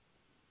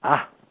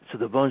 So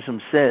the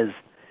Bansham says,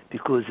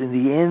 because in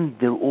the end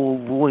they're all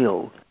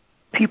loyal.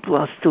 People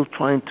are still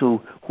trying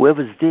to,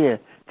 whoever's there,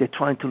 they're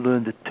trying to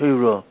learn the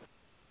Torah,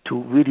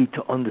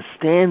 to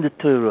understand the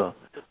Torah,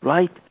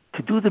 right?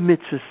 To do the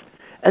mitzvahs.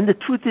 And the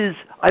truth is,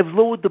 I've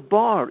lowered the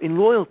bar in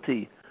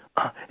loyalty.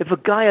 If a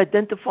guy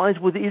identifies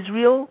with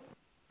Israel,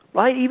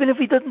 right, even if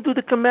he doesn't do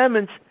the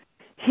commandments,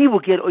 he will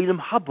get Olam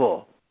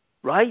Haba,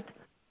 right?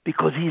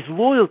 Because he's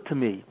loyal to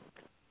me,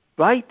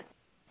 right?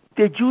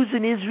 There are Jews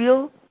in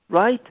Israel,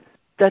 right,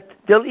 that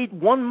they'll eat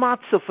one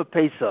matzah for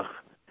Pesach,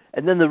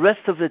 and then the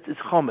rest of it is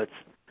chametz.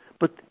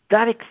 But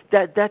that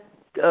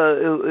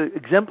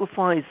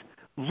exemplifies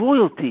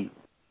loyalty.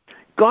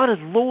 God has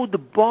lowered the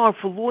bar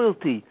for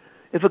loyalty.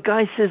 If a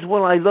guy says,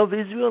 well, I love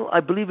Israel,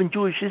 I believe in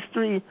Jewish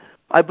history,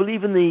 I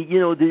believe in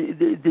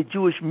the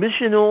Jewish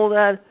mission and all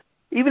that,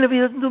 even if he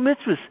doesn't do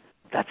mitzvahs,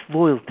 that's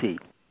loyalty.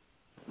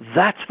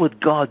 That's what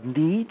God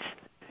needs,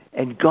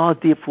 and God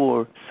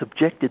therefore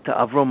subjected to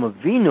Avram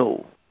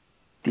Avinu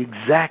the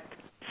exact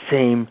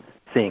same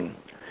thing.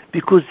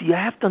 Because you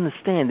have to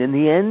understand, in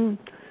the end,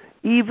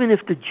 even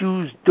if the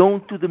Jews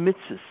don't do the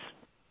mitzvahs,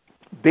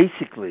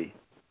 basically,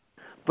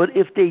 but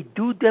if they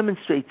do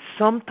demonstrate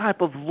some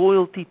type of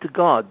loyalty to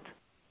God,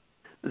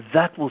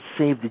 that will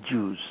save the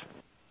Jews.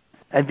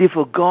 And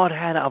therefore God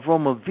had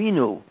Avram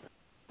Avinu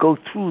go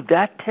through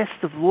that test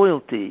of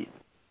loyalty,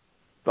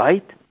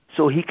 right?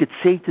 So he could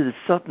say to the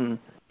Satan,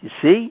 you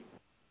see,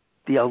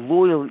 they are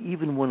loyal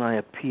even when I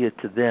appear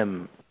to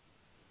them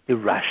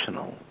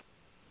irrational.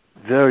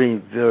 Very,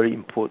 very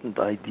important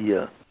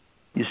idea.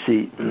 You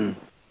see, in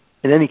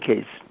any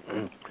case,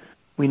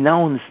 we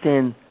now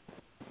understand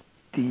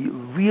the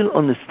real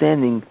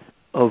understanding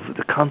of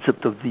the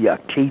concept of the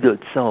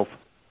Akedah itself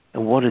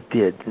and what it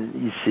did,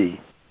 you see.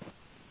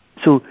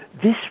 So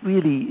this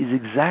really is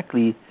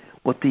exactly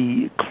what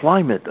the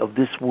climate of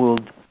this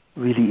world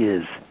really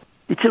is.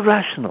 It's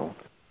irrational,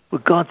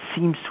 where God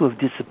seems to have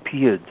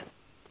disappeared.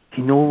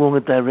 He no longer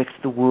directs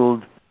the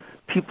world.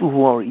 People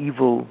who are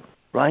evil,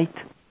 right,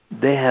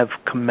 they have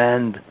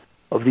command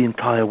of the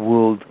entire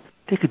world.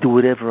 They could do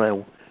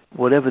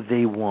whatever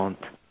they want,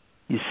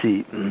 you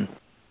see.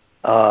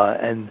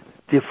 And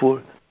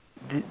therefore,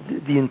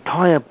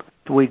 the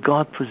way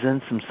God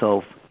presents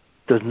himself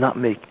does not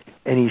make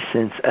any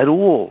sense at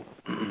all.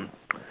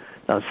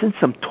 Now, since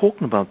I'm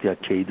talking about the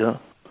Akedah,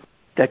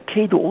 the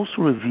Akedah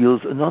also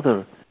reveals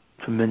another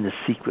tremendous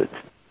secret.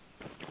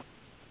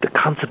 The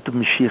concept of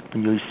Mashiach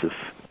ben Yosef,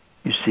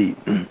 you see.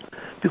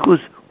 Because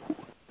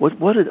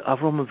what did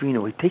Avram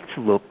Avinu, he takes a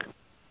look,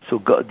 so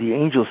God, the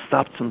angel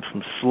stops him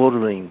from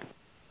slaughtering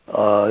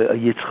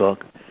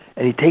Yitzchak,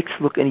 and he takes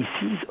a look and he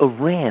sees a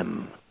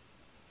ram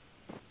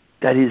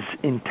that is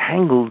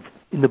entangled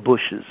in the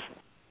bushes.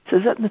 It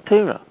says that in the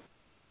Torah.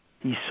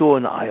 He saw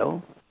an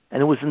aisle,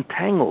 and it was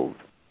entangled.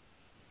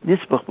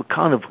 Nisbach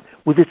B'kanav,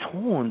 with its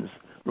horns,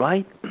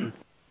 right?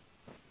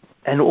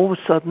 And all of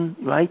a sudden,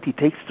 right, he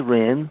takes the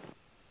ram,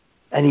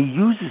 and he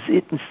uses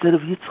it instead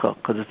of Yitzchak,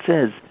 because it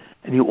says,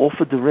 and he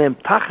offered the ram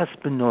Tachas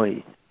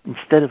Benoi,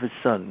 instead of his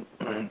son.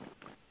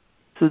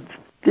 So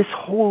this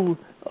whole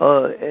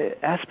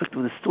aspect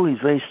of the story is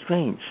very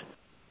strange.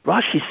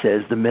 Rashi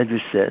says, the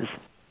Medrash says,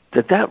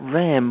 that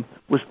ram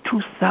was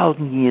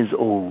 2,000 years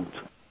old.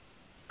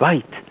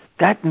 Right.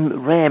 That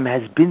ram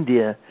has been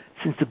there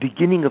since the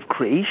beginning of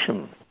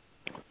creation.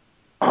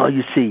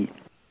 You see.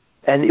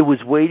 And it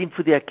was waiting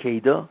for the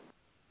Akedah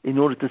in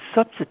order to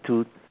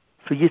substitute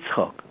for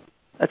Yitzchak.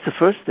 That's the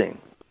first thing.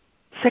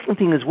 Second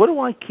thing is, what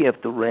do I care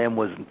if the ram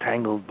was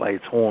entangled by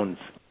its horns?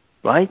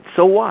 Right?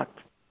 So what?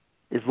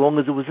 As long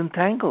as it was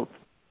entangled.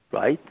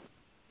 Right?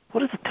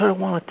 What does the Torah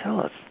want to tell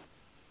us?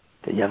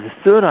 Then you have the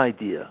third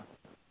idea.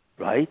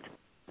 Right?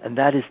 And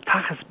that is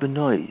Tachas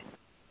Benoi.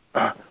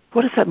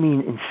 What does that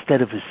mean,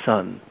 instead of his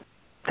son?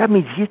 That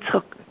means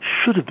Yitzchak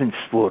should have been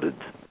slaughtered.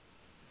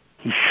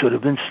 He should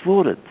have been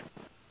slaughtered,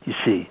 you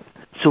see.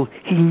 So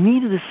he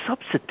needed a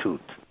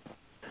substitute.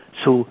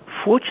 So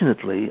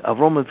fortunately,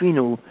 Avram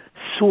Avinu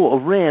saw a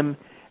ram,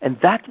 and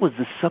that was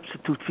the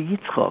substitute for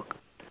Yitzchak.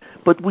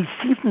 But we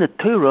see from the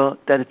Torah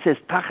that it says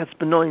Tachas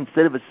Benoi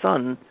instead of his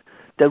son,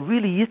 that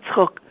really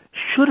Yitzchak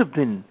should have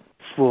been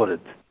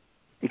slaughtered,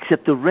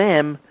 except the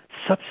ram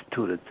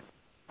substituted.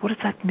 What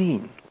does that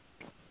mean?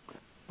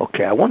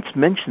 Okay, I once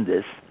mentioned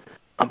this,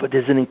 but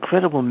there's an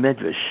incredible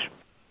medrash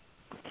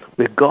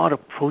where God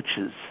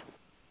approaches,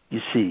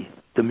 you see,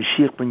 the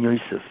Mashiach ben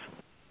Yosef,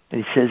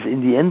 and he says,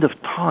 in the end of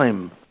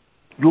time,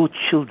 your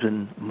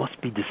children must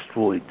be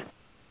destroyed.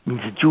 It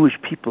means the Jewish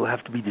people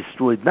have to be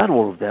destroyed. Not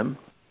all of them,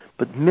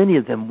 but many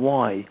of them.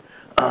 Why?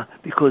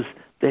 Because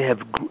they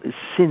have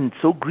sinned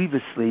so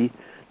grievously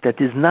that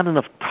there's not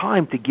enough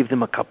time to give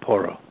them a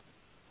kapara.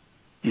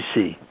 You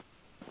see,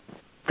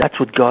 that's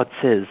what God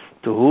says.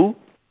 To who?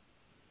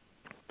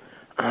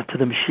 To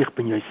the Mashiach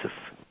ben Yosef.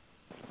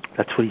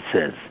 That's what he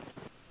says.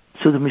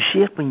 So the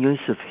Mashiach ben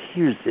Yosef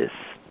hears this,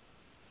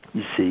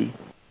 you see,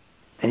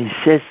 and he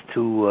says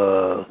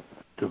to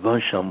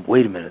Rabban Shem,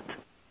 wait a minute.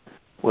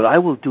 What I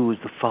will do is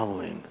the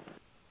following.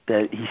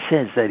 That he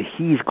says that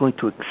he is going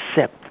to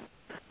accept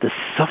the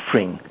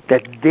suffering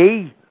that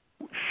they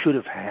should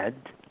have had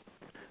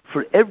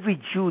for every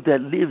Jew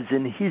that lives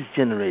in his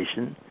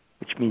generation,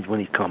 which means when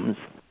he comes,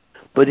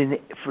 but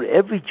for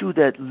every Jew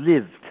that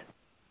lived,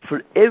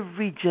 for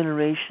every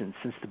generation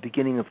since the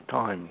beginning of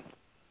time,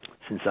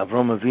 since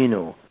Avraham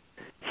Avinu,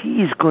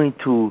 he is going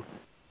to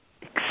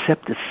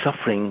accept the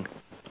suffering,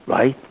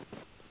 right,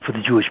 for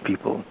the Jewish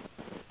people.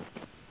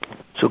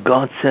 So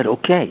God said,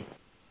 okay,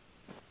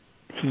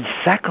 he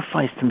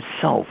sacrificed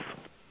himself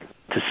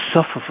to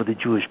suffer for the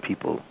Jewish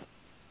people,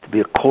 to be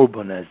a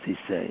korban, as they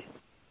say.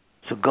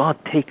 So God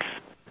takes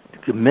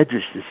the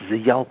Medrash, this is a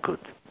Yalkut,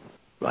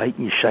 right,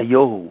 in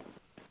Yeshayahu,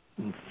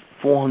 in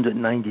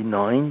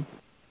 499,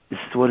 this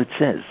is what it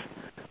says.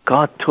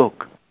 God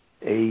took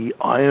a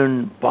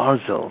iron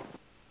barzel,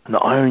 an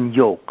iron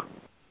yoke,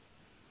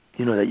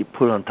 that you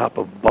put on top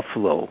of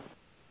buffalo,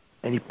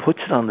 and he puts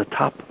it on the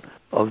top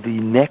of the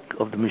neck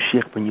of the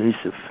Mashiach ben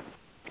Yosef.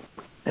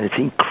 And it's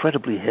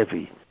incredibly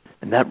heavy.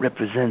 And that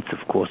represents,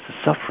 of course, the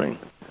suffering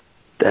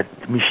that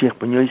Mashiach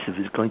ben Yosef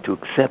is going to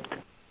accept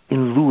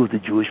in lieu of the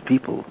Jewish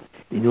people,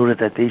 in order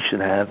that they should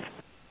have,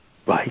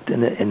 right,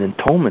 an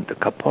atonement, a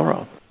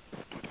kapara.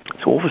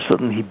 So all of a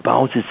sudden he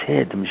bows his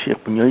head, the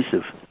Mashiach ben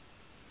Yosef,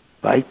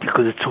 right,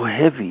 because it's so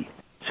heavy.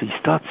 So he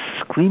starts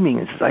screaming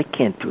and says, I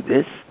can't do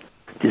this.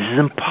 This is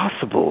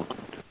impossible.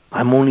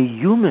 I'm only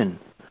human.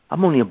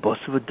 I'm only a boss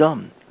of a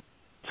dumb.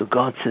 So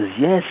God says,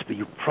 yes, but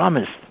you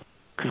promised,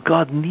 because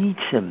God needs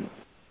him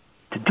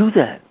to do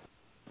that,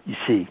 you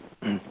see.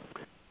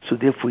 So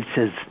therefore he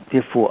says,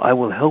 therefore I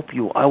will help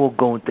you. I will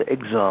go into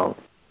exile.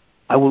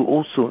 I will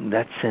also, in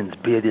that sense,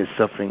 bear their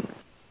suffering,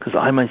 because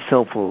I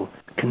myself will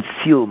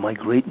conceal my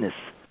greatness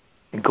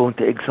and go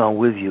into exile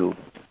with you.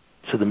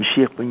 So the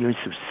Mashiach ben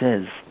Yosef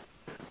says,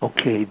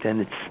 okay, then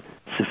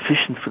it's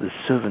sufficient for the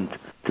servant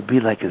to be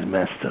like his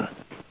master.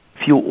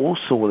 If you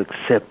also will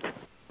accept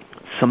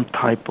some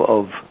type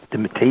of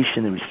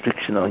limitation and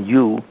restriction on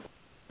you,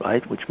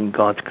 right, which means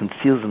God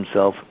conceals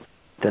himself,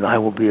 then I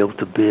will be able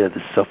to bear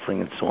the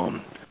suffering and so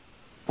on.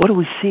 What do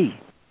we see?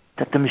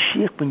 That the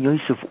Mashiach ben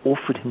Yosef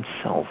offered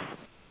himself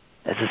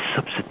as a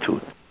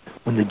substitute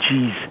when the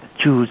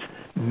Jews,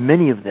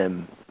 many of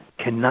them,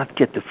 cannot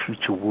get the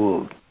future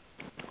world.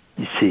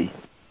 You see.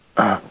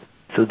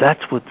 So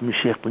that's what the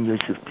Mashiach ben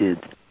Yosef did.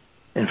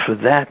 And for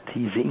that,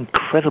 he's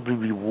incredibly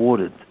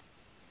rewarded,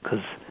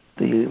 because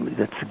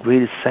that's the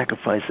greatest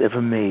sacrifice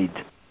ever made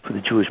for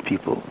the Jewish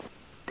people.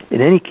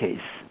 In any case,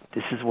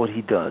 this is what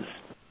he does.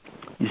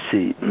 You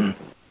see.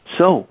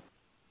 So,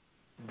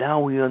 now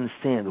we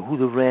understand who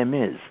the ram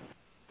is.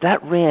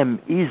 That ram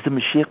is the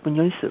Mashiach ben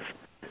Yosef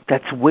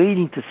that's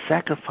waiting to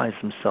sacrifice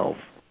himself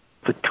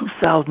for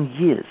 2,000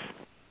 years.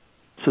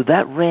 So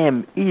that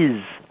ram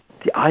is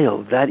the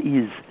ayil, that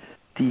is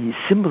the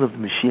symbol of the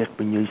Mashiach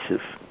ben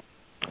Yosef.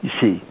 You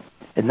see.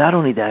 And not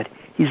only that,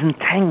 he's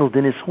entangled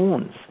in his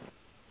horns.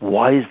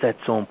 Why is that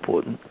so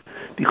important?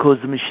 Because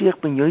the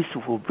Mashiach ben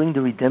Yosef will bring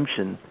the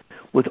redemption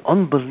with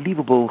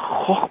unbelievable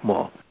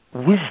chokhmah,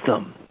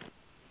 wisdom.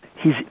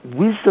 His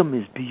wisdom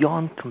is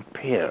beyond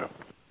compare.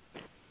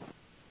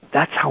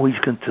 That's how he's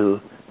going to,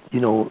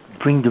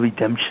 bring the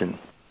redemption.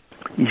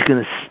 He's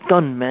going to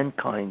stun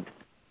mankind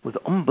with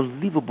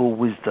unbelievable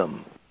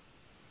wisdom.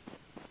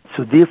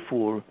 So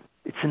therefore,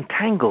 it's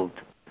entangled.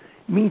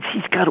 It means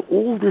he's got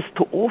all this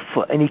to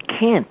offer, and he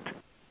can't,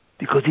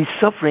 because he's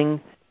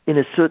suffering in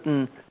a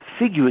certain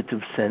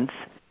figurative sense.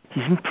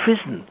 He's in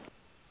prison.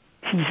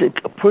 He's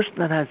a person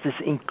that has this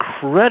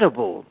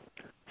incredible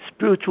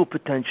spiritual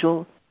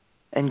potential,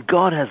 and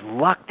God has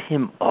locked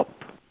him up.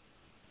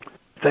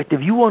 In fact,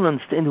 if you want to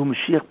understand who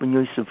Mashiach ben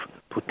Yosef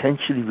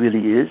potentially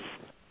really is,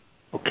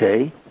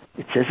 okay,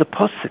 it says a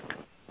pasuk,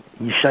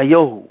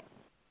 Yeshayahu,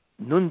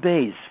 Nun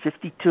Beis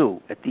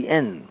 52, at the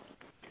end.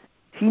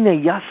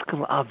 Hine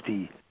Yaskel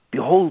Avdi,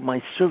 behold,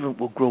 my servant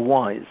will grow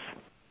wise.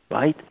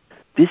 Right?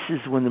 This is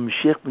when the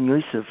Mashiach ben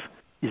Yosef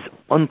is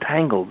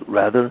untangled,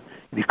 rather,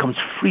 he becomes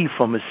free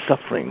from his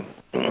suffering.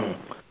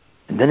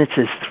 And then it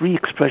says three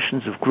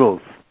expressions of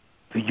growth.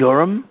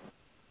 V'yoram,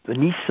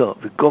 v'nisa,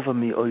 v'gova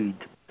mi'oid.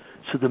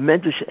 So the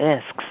Medrash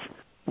asks,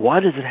 why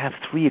does it have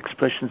three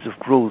expressions of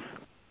growth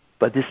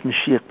by this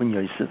Mashiach ben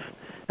Yosef?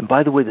 And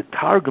by the way, the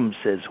Targum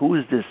says, who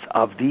is this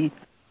Avdi?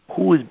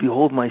 Who is,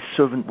 behold, my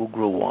servant will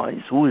grow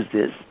wise? Who is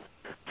this?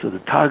 So the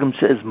Targum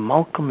says,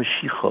 Malka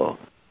Mashiach,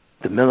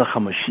 the Melech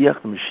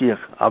HaMashiach, the Mashiach,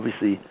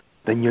 obviously,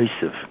 ben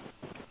Yosef,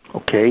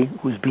 okay,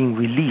 who's being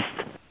released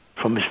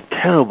from his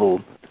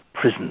terrible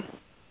prison.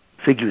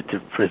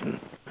 figurative prison.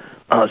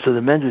 So the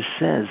Medrash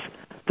says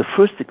the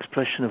first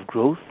expression of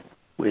growth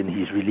when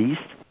he's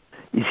released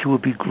is he will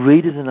be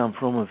greater than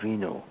Avram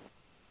Avinu.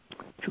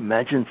 If you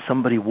imagine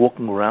somebody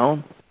walking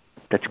around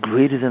that's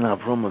greater than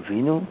Avram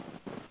Avinu,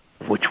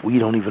 which we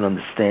don't even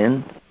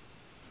understand.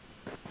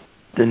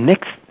 The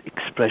next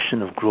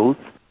expression of growth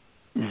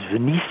is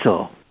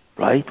Venisa,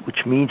 right?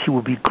 Which means he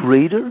will be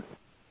greater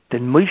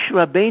than Moshe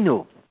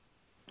Rabbeinu.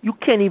 You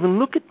can't even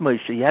look at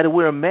Moshe. He had to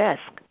wear a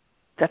mask.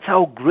 That's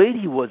how great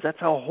he was. That's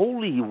how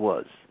holy he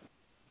was.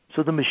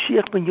 So the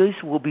Mashiach ben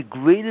Yosef will be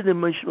greater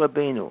than Moshe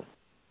Rabbeinu.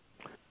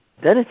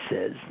 Then it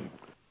says,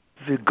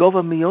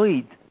 V'gova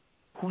mioid.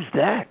 Who's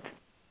that?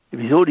 If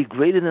he's already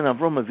greater than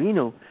Avram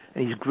Avinu,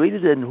 and he's greater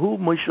than who?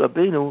 Moshe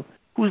Rabbeinu,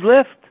 who's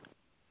left?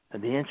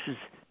 And the answer is,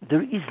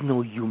 there is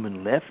no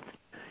human left.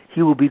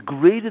 He will be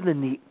greater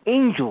than the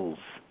angels.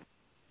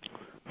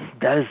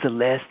 That is the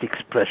last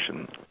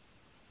expression.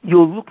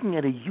 You're looking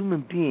at a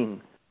human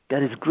being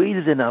that is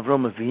greater than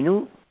Avram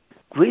Avinu,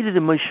 greater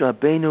than Moshe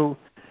Rabbeinu,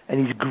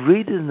 and he's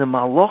greater than the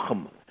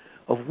Malachim,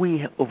 of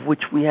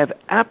which we have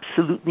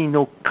absolutely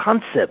no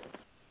concept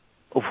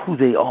of who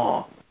they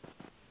are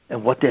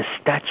and what their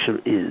stature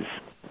is.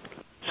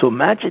 So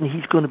imagine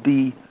he's going to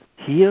be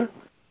here.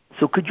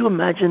 So could you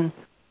imagine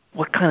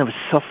what kind of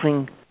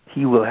suffering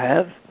he will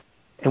have?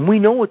 And we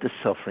know what the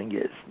suffering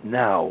is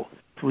now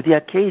through the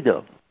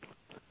Akedah.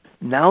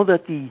 Now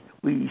that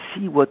we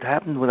see what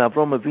happened with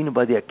Avram Avinu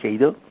by the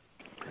Akedah,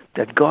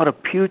 that God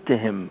appeared to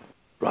him,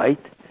 right,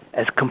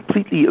 as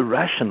completely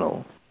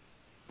irrational,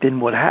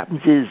 then what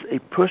happens is a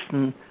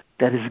person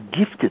that is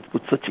gifted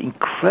with such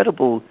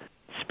incredible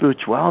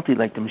spirituality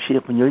like the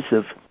Mashiach ben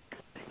Yosef,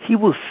 he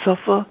will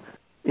suffer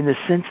in the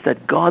sense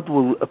that God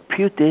will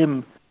appear to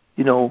him,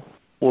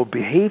 or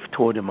behave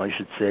toward him, I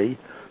should say,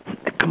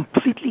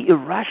 completely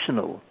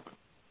irrational,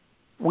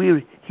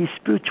 where his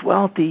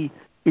spirituality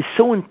is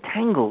so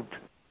entangled,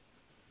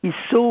 he's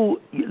so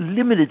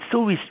limited,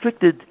 so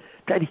restricted,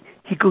 that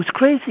he goes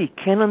crazy,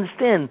 can't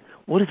understand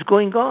what is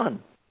going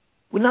on.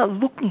 We're not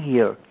looking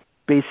here,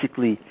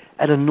 basically,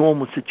 at a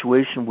normal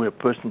situation where a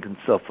person can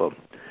suffer.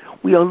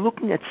 We are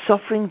looking at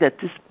suffering that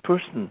this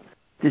person,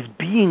 this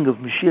being of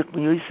Mashiach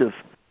ben Yosef,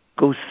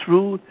 goes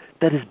through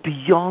that is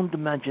beyond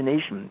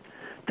imagination,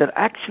 that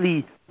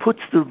actually puts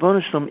the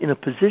Rebbeinu Shalom in a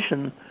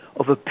position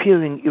of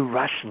appearing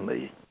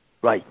irrationally,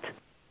 right?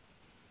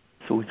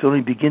 So we can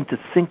only begin to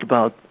think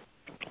about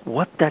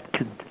what that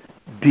could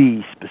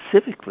be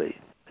specifically.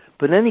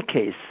 But in any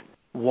case,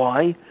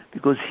 why?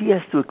 Because he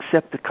has to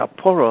accept the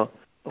kapora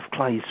of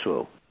Klal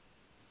Yisrael.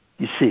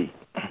 You see,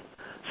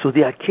 so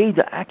the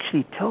Akedah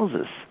actually tells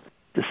us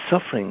the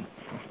suffering,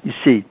 you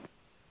see,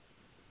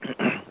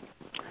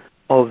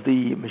 of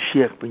the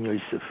Mashiach ben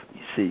Yosef,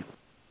 you see.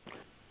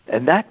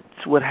 And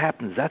that's what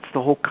happens. That's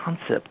the whole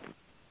concept,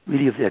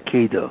 really, of the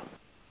Akedah.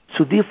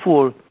 So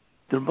therefore,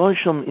 the Rebbeinu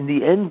Shalom, in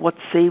the end, what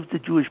saved the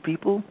Jewish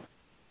people?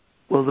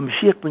 Well, the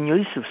Mashiach ben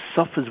Yosef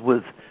suffers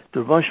with the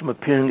Rebbeinu Shalom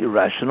appearing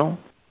irrational,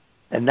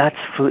 and that's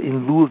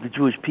in lieu of the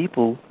Jewish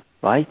people,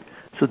 right?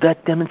 So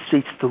that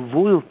demonstrates the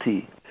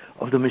loyalty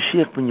of the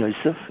Mashiach ben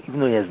Yosef,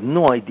 even though he has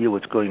no idea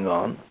what's going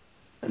on,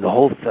 and the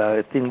whole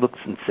thing looks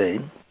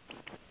insane,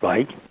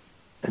 right?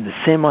 And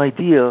the same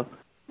idea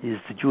is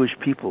the Jewish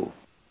people,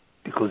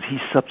 because he's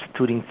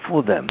substituting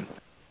for them.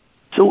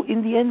 So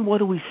in the end, what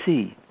do we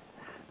see?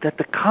 That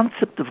the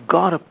concept of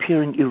God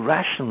appearing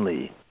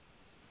irrationally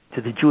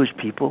to the Jewish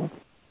people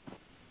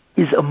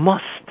is a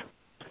must.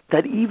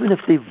 That even if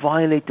they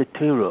violate the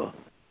Torah,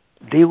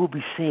 they will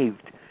be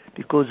saved,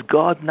 because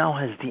God now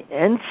has the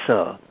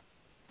answer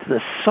to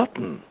the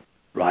Satan,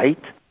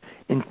 right,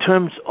 in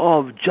terms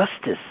of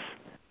justice.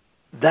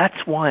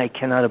 That's why I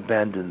cannot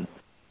abandon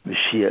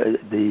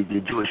Mashiach,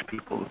 the Jewish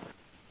people.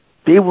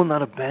 They will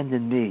not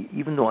abandon me,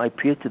 even though I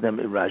appear to them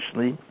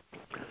irrationally.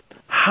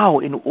 How,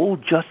 in all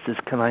justice,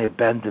 can I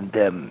abandon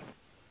them?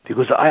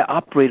 Because I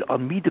operate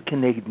on midah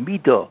keneged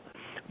midah,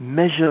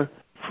 measure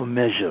for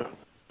measure,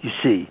 you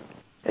see,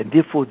 and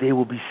therefore they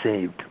will be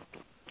saved.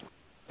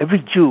 Every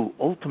Jew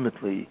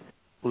ultimately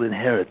will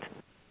inherit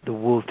the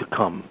world to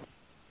come.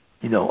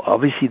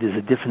 Obviously there's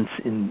a difference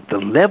in the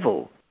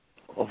level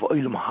of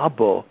Olam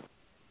Haba,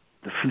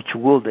 the future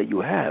world that you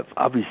have,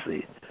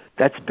 obviously.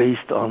 That's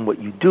based on what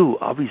you do,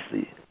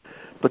 obviously.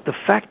 But the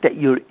fact that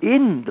you're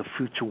in the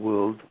future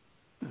world,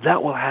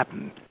 that will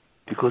happen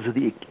because of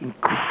the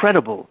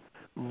incredible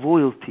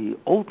loyalty,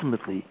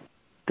 ultimately,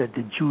 that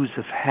the Jews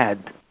have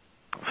had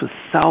for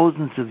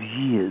thousands of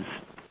years.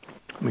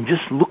 I mean,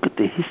 just look at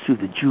the history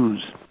of the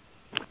Jews.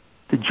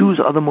 The Jews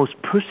are the most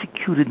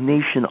persecuted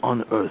nation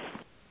on earth.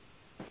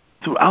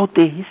 Throughout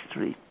their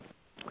history,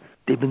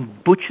 they've been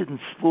butchered and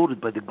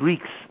slaughtered by the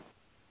Greeks,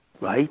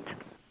 right?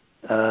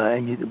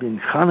 And in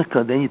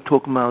Hanukkah, then you're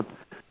talking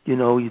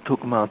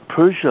about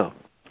Persia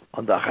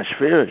under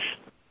Ahasuerus.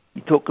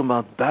 You're talking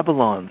about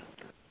Babylon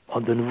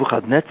under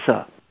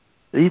Nebuchadnezzar.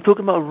 Then you're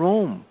talking about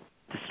Rome,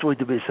 destroyed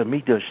the Beis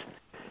Hamikdash,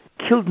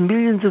 killed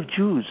millions of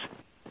Jews.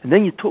 And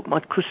then you talk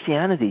about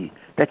Christianity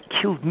that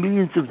killed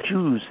millions of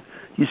Jews.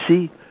 You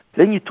see,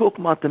 Then you talk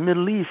about the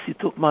Middle East. You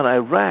talk about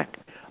Iraq,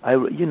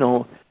 and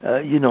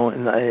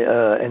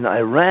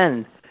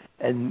Iran,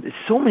 and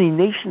so many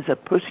nations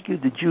that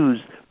persecuted the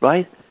Jews,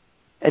 right?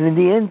 And in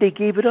the end, they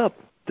gave it up.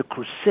 The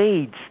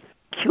Crusades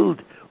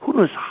killed who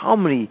knows how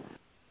many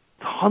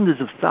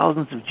hundreds of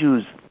thousands of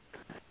Jews.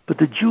 But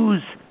the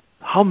Jews,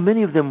 how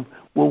many of them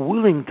were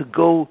willing to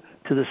go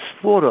to the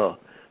slaughter,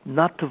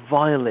 not to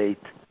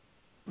violate,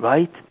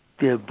 right,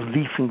 their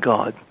belief in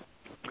God?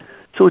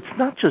 So it's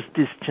not just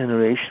this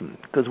generation,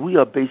 because we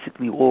are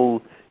basically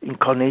all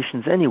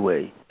incarnations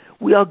anyway.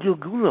 We are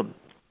Gilgulim.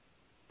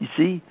 You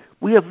see,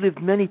 we have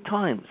lived many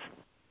times.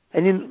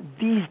 And in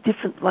these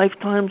different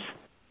lifetimes,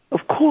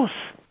 of course,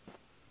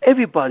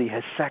 everybody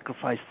has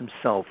sacrificed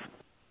himself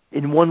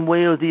in one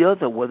way or the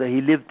other, whether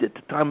he lived at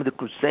the time of the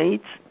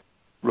Crusades,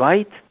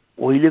 right,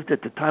 or he lived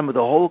at the time of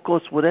the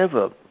Holocaust,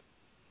 whatever.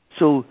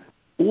 So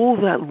all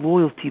that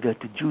loyalty that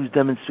the Jews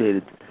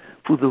demonstrated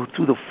through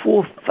the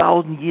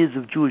 4,000 years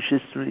of Jewish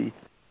history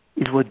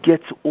is what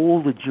gets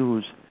all the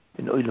Jews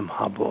in Olam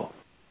Haba.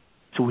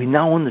 So we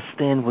now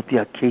understand what the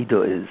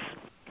Akedah is.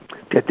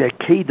 That the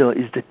Akedah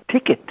is the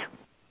ticket,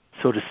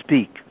 so to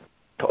speak,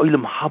 to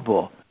Olam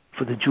Haba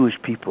for the Jewish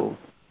people.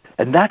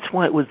 And that's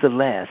why it was the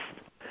last.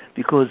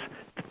 Because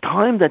the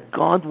time that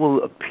God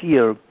will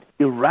appear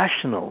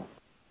irrational,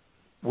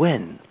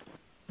 when?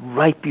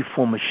 Right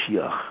before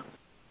Mashiach.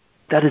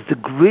 That is the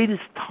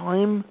greatest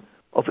time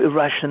of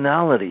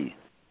irrationality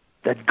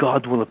that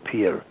God will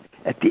appear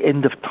at the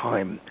end of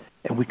time.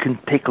 And we can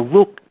take a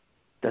look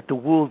that the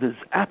world is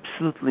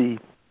absolutely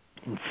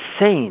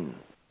insane.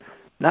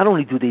 Not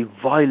only do they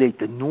violate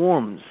the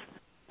norms,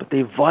 but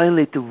they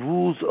violate the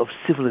rules of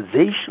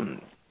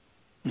civilization.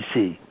 You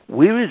see,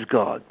 where is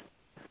God?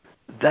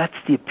 That's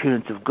the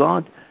appearance of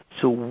God,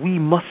 so we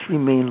must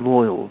remain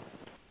loyal,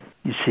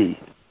 you see.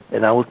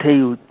 And I will tell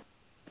you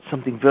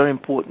something very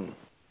important,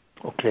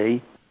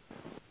 okay?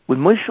 When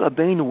Moshe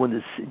Rabbeinu, when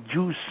the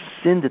Jews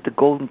sinned at the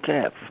golden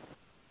calf,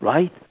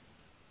 right?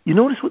 You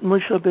notice what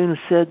Moshe Rabbeinu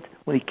said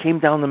when he came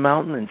down the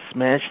mountain and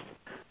smashed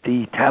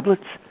the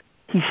tablets?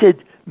 He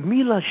said,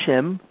 Mil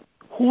Hashem,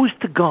 who is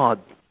to God?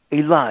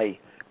 Eli,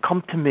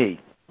 come to me.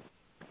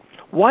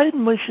 Why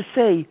didn't Moshe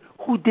say,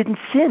 who didn't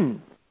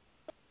sin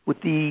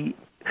with the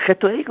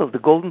Chet Egel, the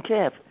golden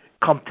calf?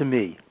 Come to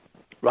me,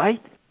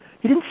 right?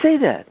 He didn't say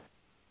that.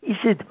 He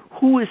said,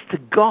 who is to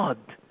God?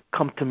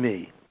 Come to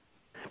me.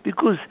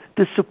 Because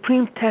the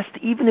supreme test,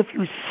 even if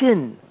you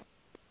sin,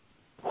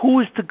 who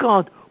is to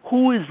God?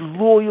 Who is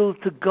loyal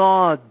to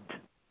God?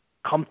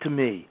 Come to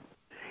me.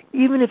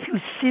 Even if you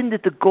sinned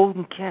at the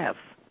golden calf,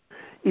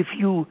 if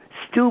you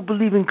still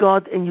believe in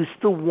God and you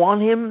still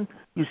want Him,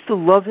 you still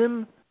love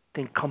Him,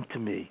 then come to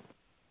me.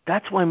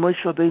 That's why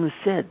Moshe Rabbeinu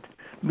said,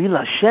 Mil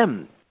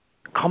Hashem,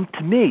 come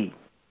to me.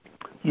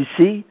 You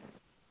see,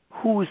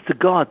 who is to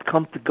God?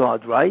 Come to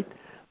God, right?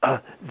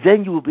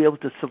 Then you will be able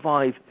to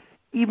survive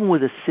even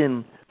with a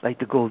sin like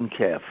the golden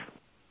calf.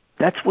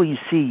 That's where you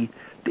see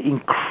the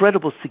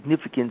incredible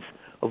significance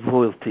of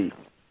loyalty.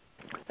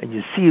 And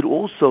you see it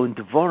also in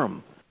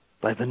Devarim,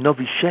 by the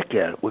Novi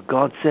Sheker, where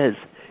God says,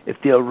 if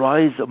there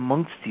arise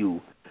amongst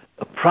you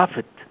a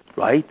prophet,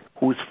 right,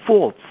 who is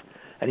false,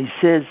 and he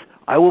says,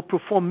 I will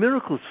perform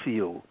miracles for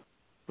you,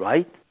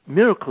 right?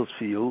 Miracles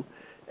for you.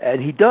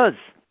 And he does.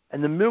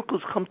 And the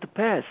miracles come to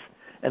pass.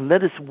 And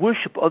let us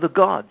worship other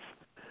gods.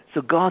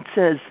 So God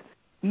says,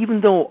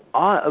 even though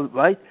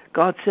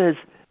God says,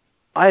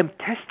 I am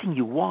testing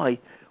you. Why?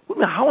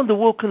 How in the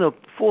world can a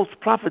false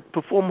prophet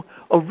perform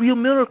a real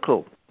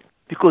miracle?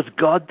 Because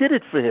God did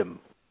it for him.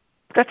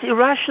 That's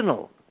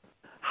irrational.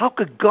 How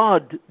could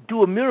God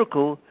do a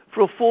miracle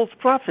for a false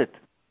prophet?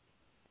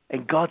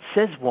 And God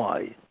says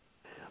why.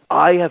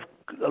 I have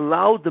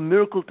allowed the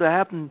miracle to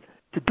happen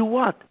to do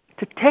what?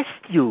 To test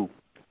you.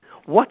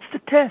 What's the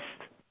test?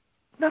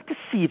 Not to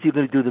see if you're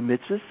going to do the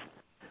mitzvahs,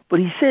 but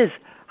he says,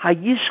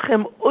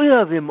 Hayishchem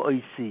oyavim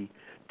oisi.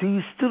 Do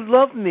you still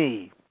love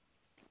me?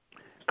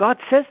 God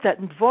says that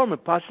in Dvarim,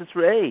 Parshas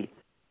Re'eh.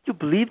 You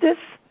believe this?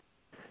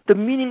 The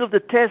meaning of the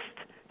test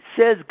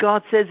says,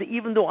 God says,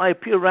 even though I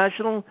appear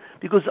rational,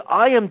 because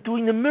I am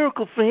doing the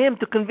miracle for him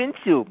to convince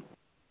you.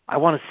 I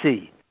want to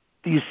see.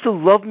 Do you still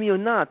love me or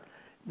not?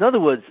 In other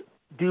words,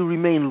 do you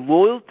remain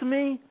loyal to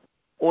me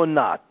or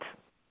not?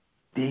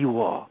 There you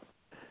are.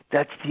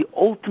 That's the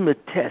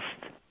ultimate test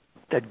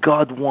that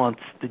God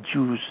wants the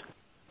Jews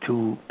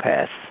to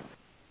pass.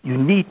 You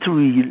need to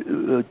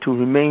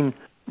remain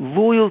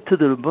loyal to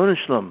the Rebbeinu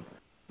Shalom.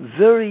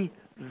 Very,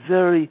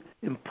 very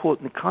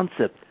important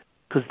concept.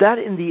 Because that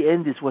in the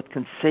end is what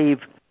can save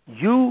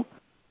you,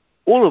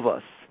 all of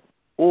us,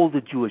 all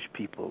the Jewish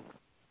people.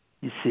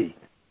 You see.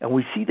 And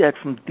we see that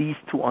from these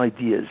two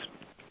ideas.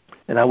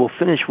 And I will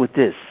finish with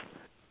this.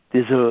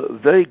 There's a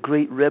very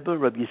great Rebbe,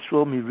 Rabbi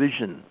Yisrael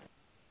Mirizhin,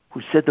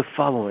 who said the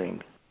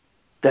following,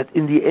 that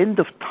in the end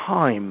of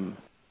time,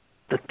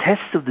 the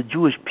test of the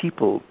Jewish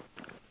people,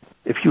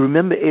 if you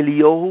remember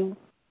Eliyahu,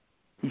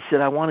 he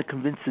said, I want to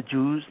convince the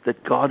Jews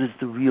that God is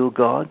the real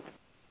God.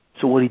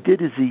 So what he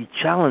did is he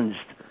challenged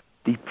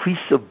the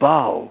priests of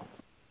Baal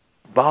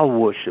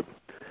worship,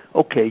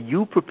 okay,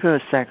 you prepare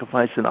a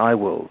sacrifice and I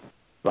will,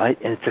 right?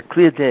 And it's a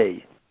clear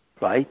day,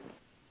 right?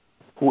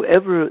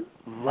 Whoever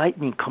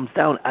lightning comes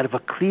down out of a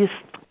clear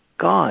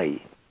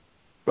sky,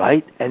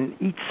 right, and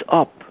eats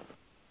up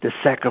the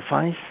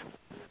sacrifice,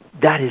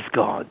 that is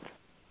God.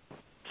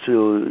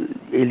 So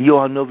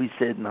Eliyahu Hanavi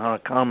said in Har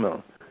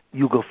Carmel,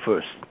 you go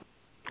first,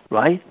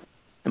 right?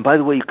 And by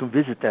the way, you can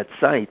visit that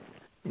site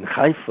in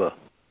Haifa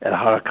at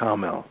Har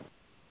Carmel.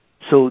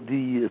 So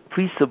the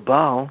priests of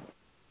Baal,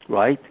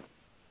 right,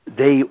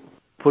 they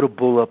put a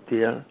bull up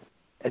there,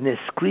 and they're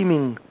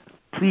screaming,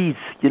 please,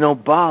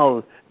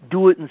 Baal,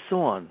 do it, and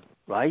so on,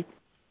 right?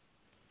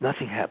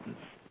 Nothing happens.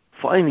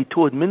 Finally,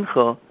 toward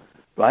Mincha,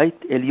 right,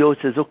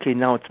 Eliyahu says, okay,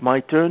 now it's my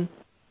turn,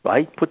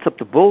 right, puts up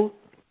the bull,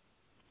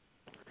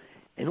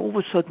 and all of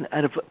a sudden,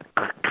 out of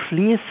a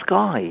clear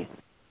sky,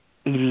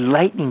 a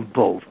lightning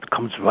bolt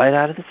comes right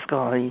out of the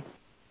sky,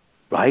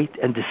 right,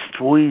 and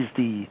destroys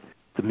the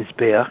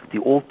Mizbeach, the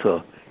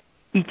altar,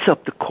 eats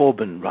up the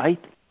korban,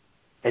 right?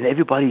 And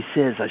everybody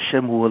says,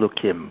 Hashem hu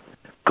Elokim.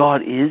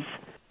 God is,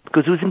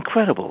 because it was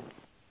incredible.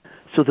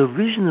 So the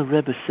Rizhiner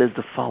Rebbe says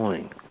the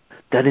following,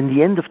 that in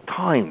the end of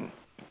time,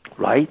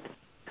 right,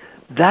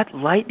 that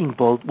lightning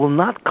bolt will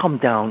not come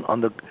down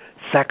on the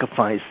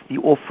sacrifice, the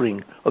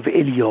offering of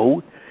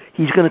Eliyahu.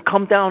 He's going to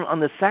come down on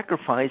the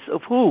sacrifice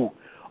of who?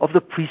 Of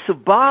the priests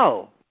of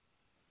Baal.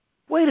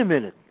 Wait a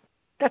minute.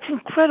 That's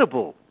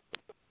incredible.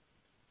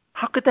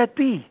 How could that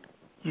be?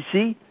 You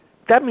see?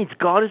 That means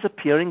God is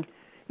appearing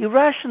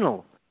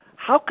irrational.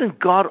 How can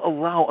God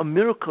allow a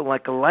miracle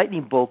like a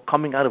lightning bolt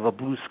coming out of a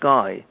blue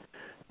sky,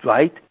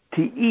 right,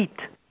 to eat,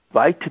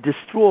 right, to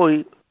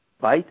destroy,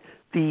 right,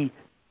 the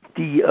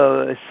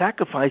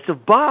sacrifice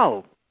of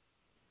Baal?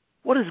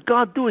 What is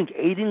God doing?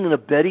 Aiding and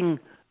abetting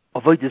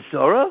Avodah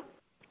Zarah?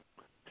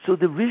 So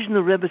the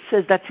Rizhiner Rebbe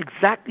says that's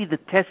exactly the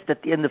test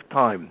at the end of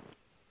time.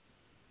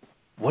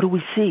 What do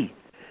we see?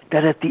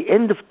 That at the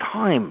end of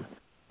time,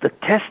 the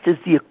test is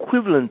the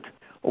equivalent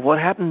of what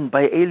happened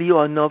by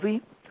Eliyahu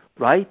Hanavi,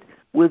 right?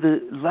 Where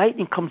the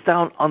lightning comes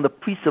down on the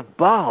priests of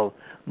Baal,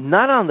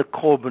 not on the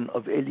korban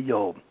of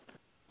Eliyahu.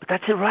 But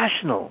that's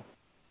irrational.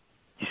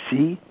 You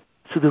see?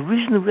 So the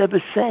Rizhiner Rebbe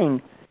is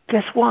saying,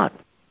 guess what?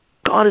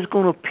 God is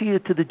going to appear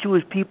to the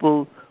Jewish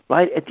people,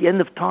 right, at the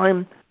end of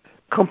time,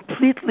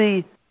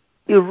 completely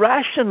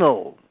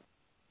irrational.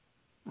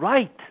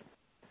 Right.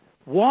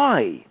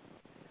 Why?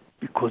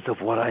 Because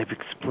of what I've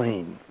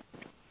explained.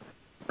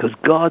 Because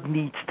God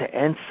needs to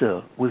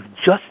answer with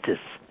justice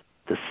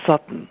the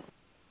Satan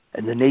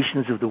and the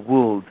nations of the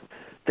world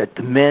that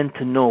demand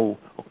to know,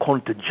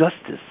 according to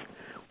justice,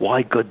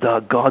 why God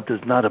does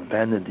not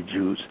abandon the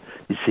Jews.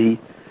 You see?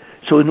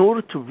 So in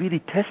order to really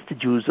test the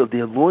Jews of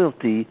their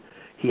loyalty,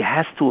 he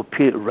has to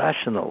appear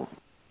irrational.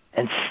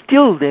 And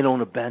still they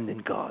don't abandon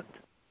God.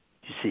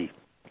 You see?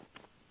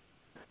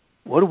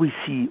 What do we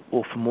see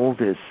from all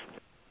this?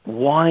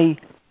 Why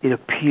it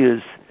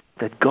appears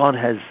that God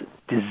has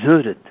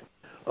deserted,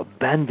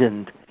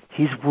 abandoned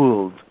his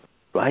world,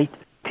 right,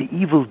 to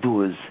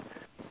evildoers,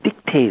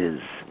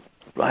 dictators,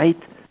 right,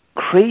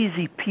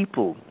 crazy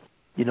people,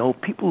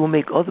 people who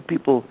make other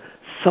people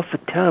suffer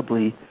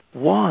terribly.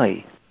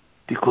 Why?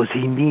 Because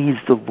he needs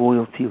the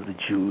loyalty of the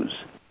Jews.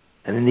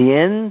 And in the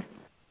end,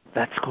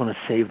 that's going to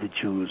save the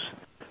Jews.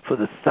 For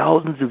the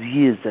thousands of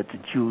years that the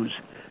Jews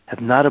have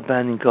not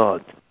abandoned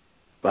God,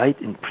 right,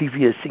 in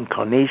previous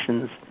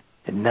incarnations,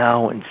 and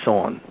now, and so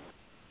on.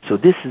 So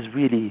this is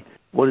really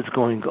what is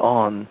going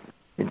on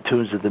in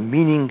terms of the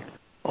meaning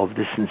of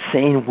this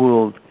insane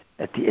world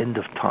at the end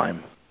of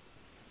time.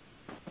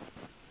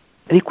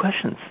 Any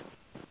questions?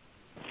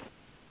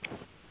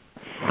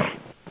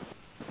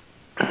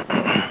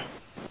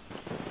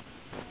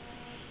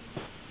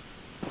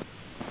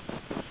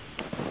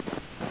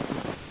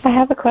 I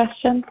have a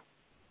question.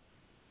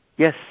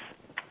 Yes.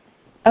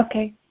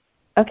 Okay,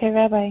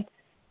 Rabbi.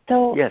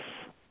 So, yes.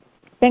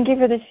 Thank you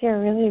for this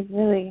year. Really,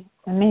 really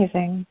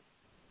amazing.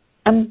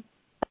 I'm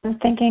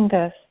thinking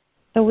this.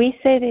 So we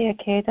say the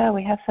Akedah,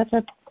 we have such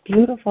a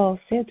beautiful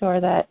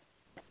Siddur that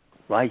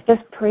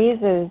just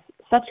praises,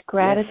 such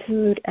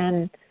gratitude,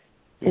 and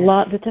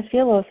the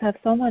Tefillos have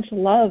so much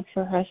love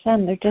for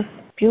Hashem. They're just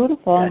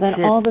beautiful. And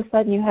then all of a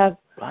sudden you have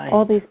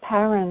all these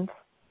parents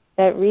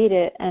that read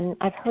it, and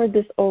I've heard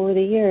this over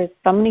the years.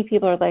 So many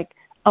people are like,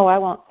 oh, I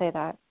won't say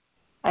that.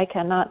 I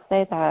cannot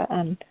say that.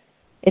 And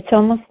it's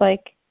almost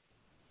like,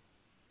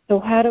 so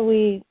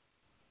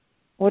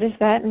what does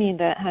that mean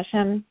that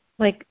Hashem,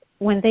 like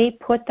when they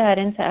put that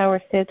into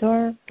our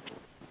Siddur,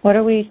 what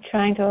are we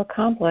trying to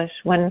accomplish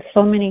when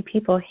so many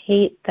people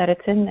hate that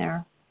it's in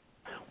there?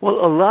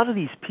 Well, a lot of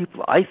these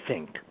people, I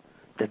think,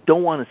 that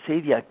don't want to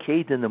say the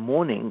Akedah in the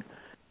morning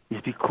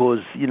is because,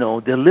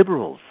 they're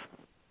liberals.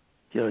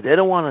 They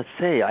don't want to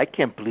say, I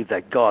can't believe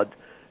that God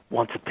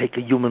wants to take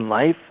a human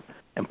life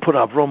and put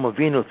Avraham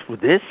Avinu through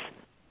this.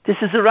 This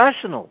is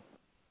irrational.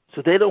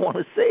 So they don't want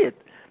to say it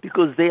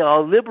because they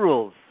are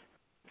liberals.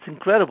 It's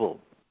incredible.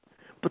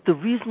 But the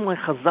reason why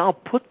Chazal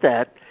put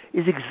that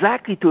is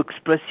exactly to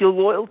express your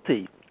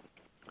loyalty.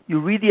 You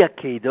read the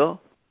Akedah,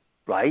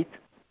 right?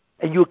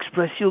 and you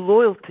express your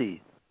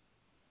loyalty.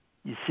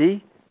 You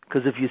see?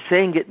 Because if you're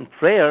saying it in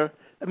prayer,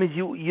 that means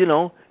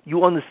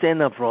you understand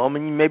Avraham,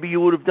 and maybe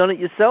you would have done it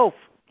yourself.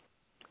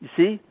 You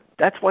see?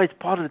 That's why it's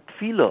part of the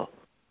tefillah.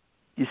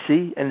 You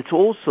see? And it's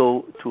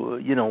also,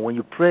 when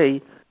you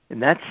pray, in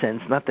that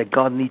sense, not that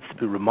God needs to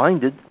be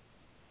reminded,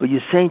 but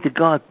you're saying to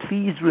God,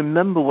 please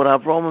remember what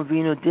Avraham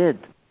Avinu did.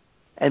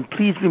 And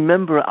please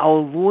remember our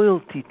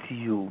loyalty to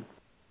you.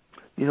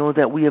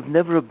 That we have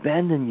never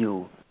abandoned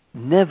you.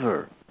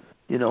 Never.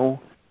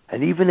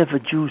 And even if a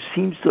Jew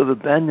seems to have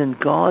abandoned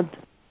God,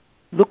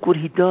 look what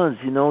he does.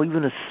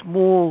 Even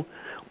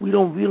we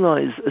don't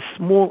realize a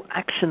small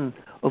action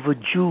of a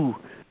Jew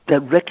that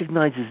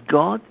recognizes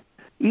God.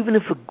 Even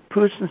if a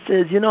person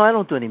says, I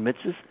don't do any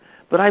mitzvahs,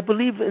 but I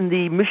believe in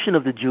the mission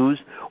of the Jews,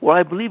 or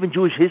I believe in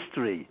Jewish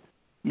history.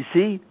 You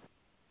see?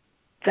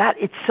 That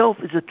itself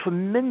is a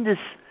tremendous,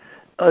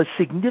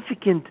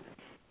 significant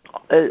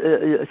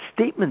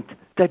statement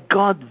that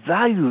God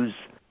values,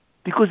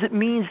 because it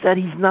means that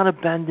he's not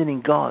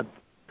abandoning God.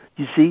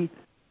 You see?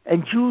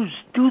 And Jews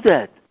do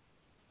that.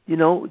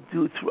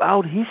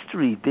 Throughout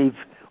history, they've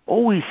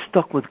always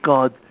stuck with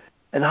God.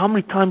 And how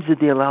many times did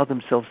they allow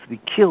themselves to be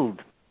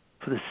killed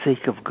for the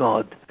sake of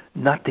God,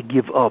 not to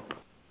give up,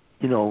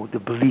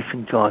 the belief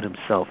in God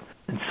himself,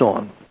 and so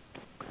on.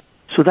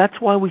 So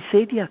that's why we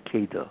say the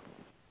Akedah,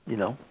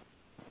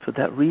 for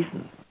that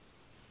reason.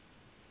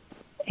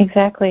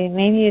 Exactly.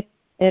 Maybe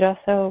it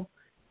also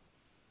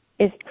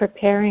is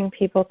preparing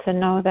people to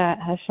know that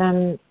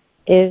Hashem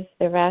is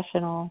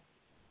irrational.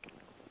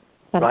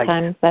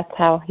 Sometimes that's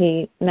how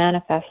he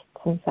manifests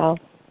himself.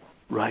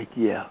 Right,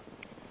 yeah.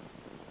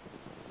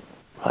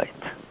 Right.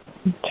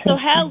 So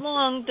how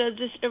long does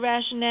this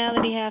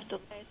irrationality have to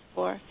last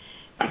for?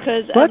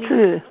 Because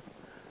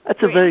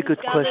that's a very good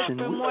question.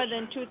 For more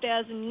than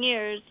 2,000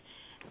 years,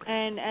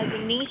 and as a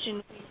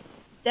nation, we've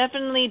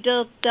definitely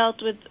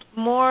dealt with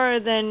more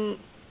than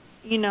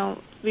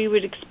we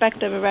would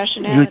expect of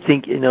irrationality. You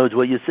think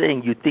what you're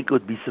saying? You think it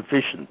would be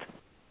sufficient?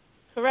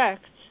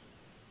 Correct.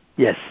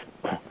 Yes.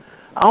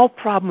 Our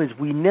problem is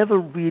we never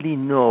really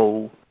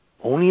know,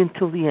 only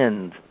until the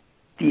end,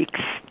 the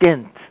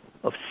extent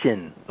of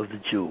sin of the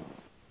Jew.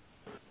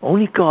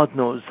 Only God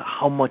knows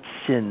how much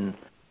sin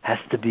has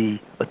to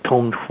be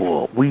atoned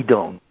for. We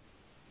don't.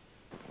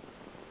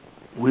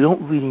 We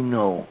don't really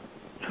know.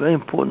 It's a very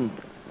important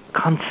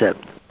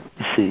concept,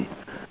 you see.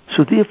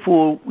 So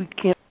therefore, we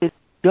can't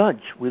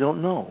judge. We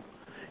don't know.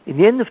 In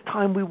the end of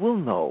time, we will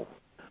know.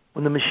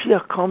 When the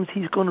Mashiach comes,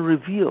 he's going to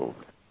reveal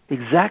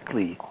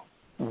exactly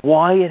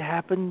why it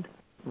happened,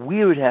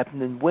 where it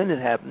happened, and when it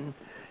happened,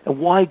 and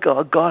why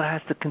God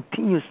has to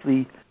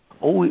continuously,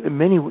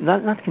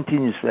 not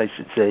continuously, I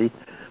should say,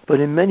 but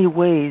in many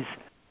ways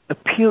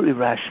appear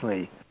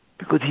irrationally,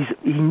 because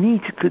he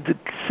needs. The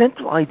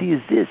central idea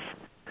is this: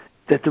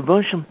 that the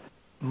Rosh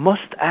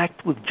must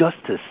act with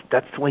justice.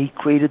 That's why he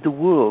created the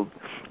world.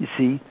 You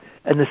see,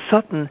 and the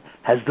Satan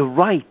has the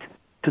right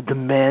to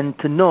demand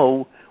to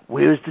know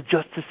where is the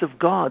justice of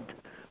God,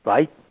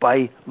 right?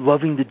 By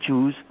loving the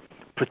Jews,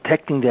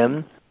 protecting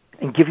them,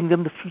 and giving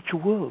them the future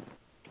world.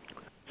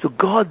 So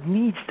God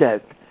needs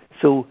that.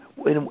 So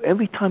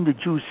every time the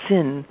Jews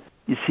sin,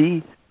 you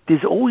see,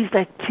 there's always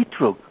that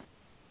kitrug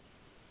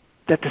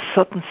that the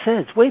Satan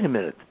says, wait a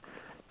minute,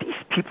 these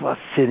people are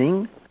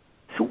sinning,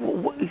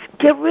 so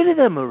get rid of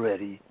them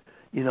already,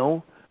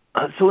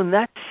 So in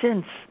that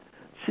sense,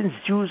 since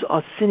Jews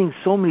are sinning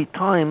so many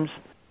times,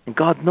 and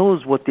God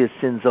knows what their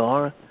sins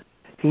are,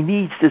 he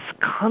needs this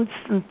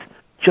constant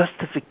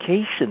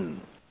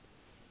justification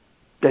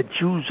that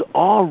Jews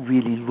are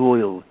really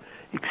loyal,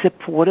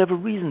 except for whatever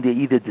reason they're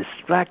either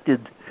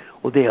distracted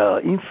or they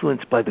are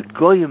influenced by the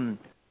goyim,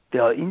 they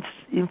are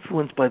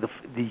influenced by the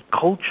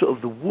culture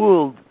of the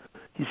world,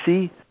 you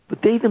see.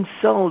 But they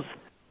themselves,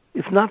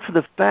 if not for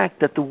the fact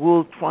that the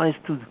world tries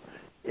to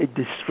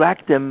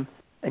distract them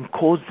and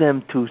cause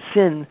them to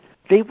sin,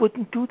 they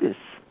wouldn't do this,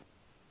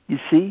 you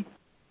see.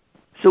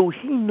 So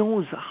he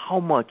knows how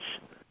much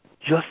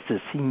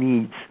justice he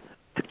needs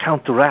to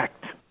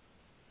counteract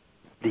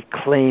the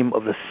claim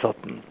of the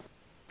Satan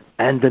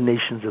and the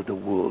nations of the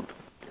world.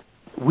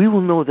 We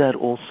will know that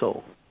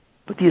also.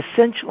 But the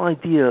essential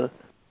idea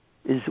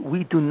is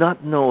we do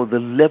not know the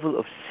level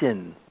of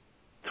sin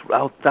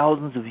throughout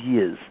thousands of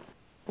years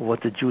of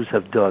what the Jews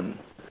have done.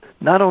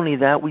 Not only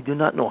that, we do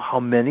not know how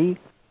many,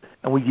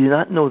 and we do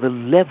not know the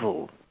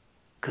level,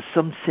 because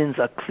some sins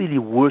are clearly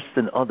worse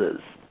than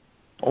others.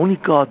 Only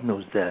God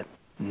knows that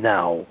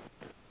now.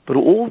 But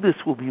all this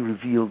will be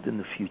revealed in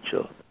the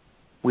future,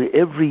 where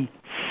every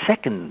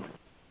second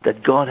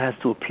that God has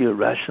to appear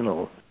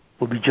rational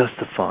will be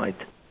justified.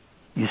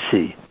 You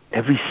see,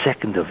 every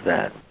second of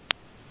that.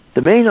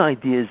 The main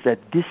idea is that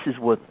this is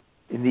what,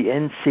 in the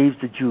end, saves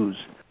the Jews.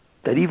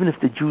 That even if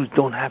the Jews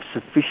don't have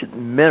sufficient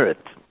merit,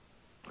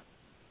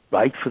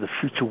 right, for the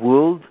future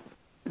world,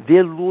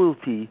 their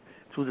loyalty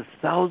through the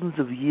thousands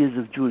of years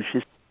of Jewish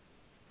history,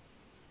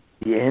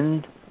 in the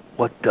end,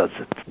 what does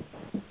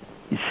it?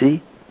 You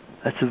see?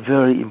 That's a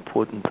very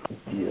important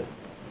idea.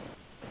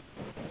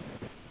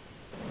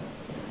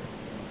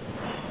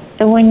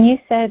 So when you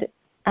said,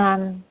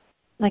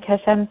 like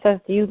Hashem says,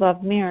 do you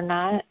love me or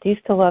not? Do you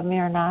still love me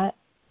or not?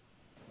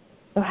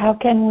 So how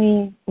can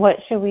we, what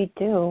should we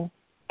do?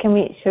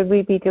 Should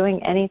we be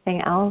doing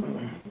anything else?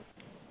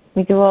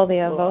 We do all the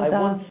avodah.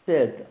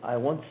 I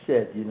once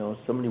said,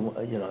 somebody,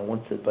 I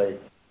once said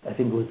I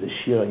think it was the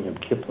Shir on Yom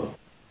Kippur,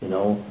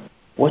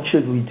 what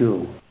should we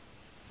do?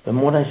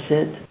 And what I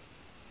said,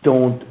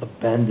 don't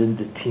abandon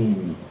the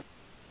team.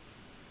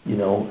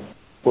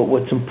 But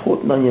what's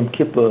important on Yom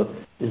Kippur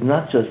is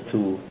not just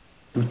to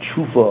do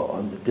tshuva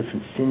on the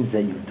different sins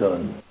that you've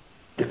done.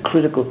 The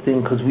critical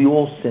thing, because we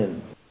all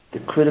sin, the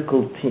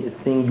critical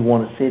thing you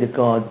want to say to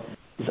God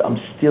is, I'm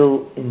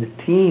still in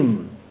the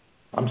team.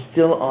 I'm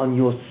still on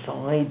your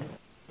side.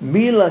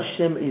 Mil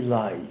Hashem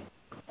Elai.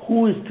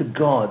 Who is to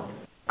God?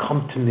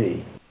 Come to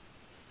me.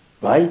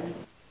 Right?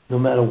 No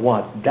matter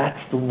what. That's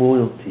the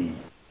loyalty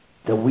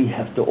that we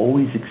have to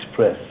always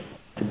express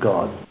to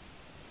God.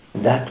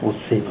 And that will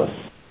save us.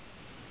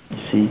 You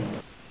see?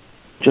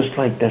 Just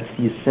like that's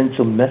the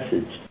essential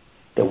message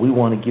that we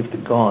want to give to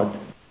God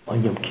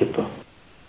on Yom Kippur.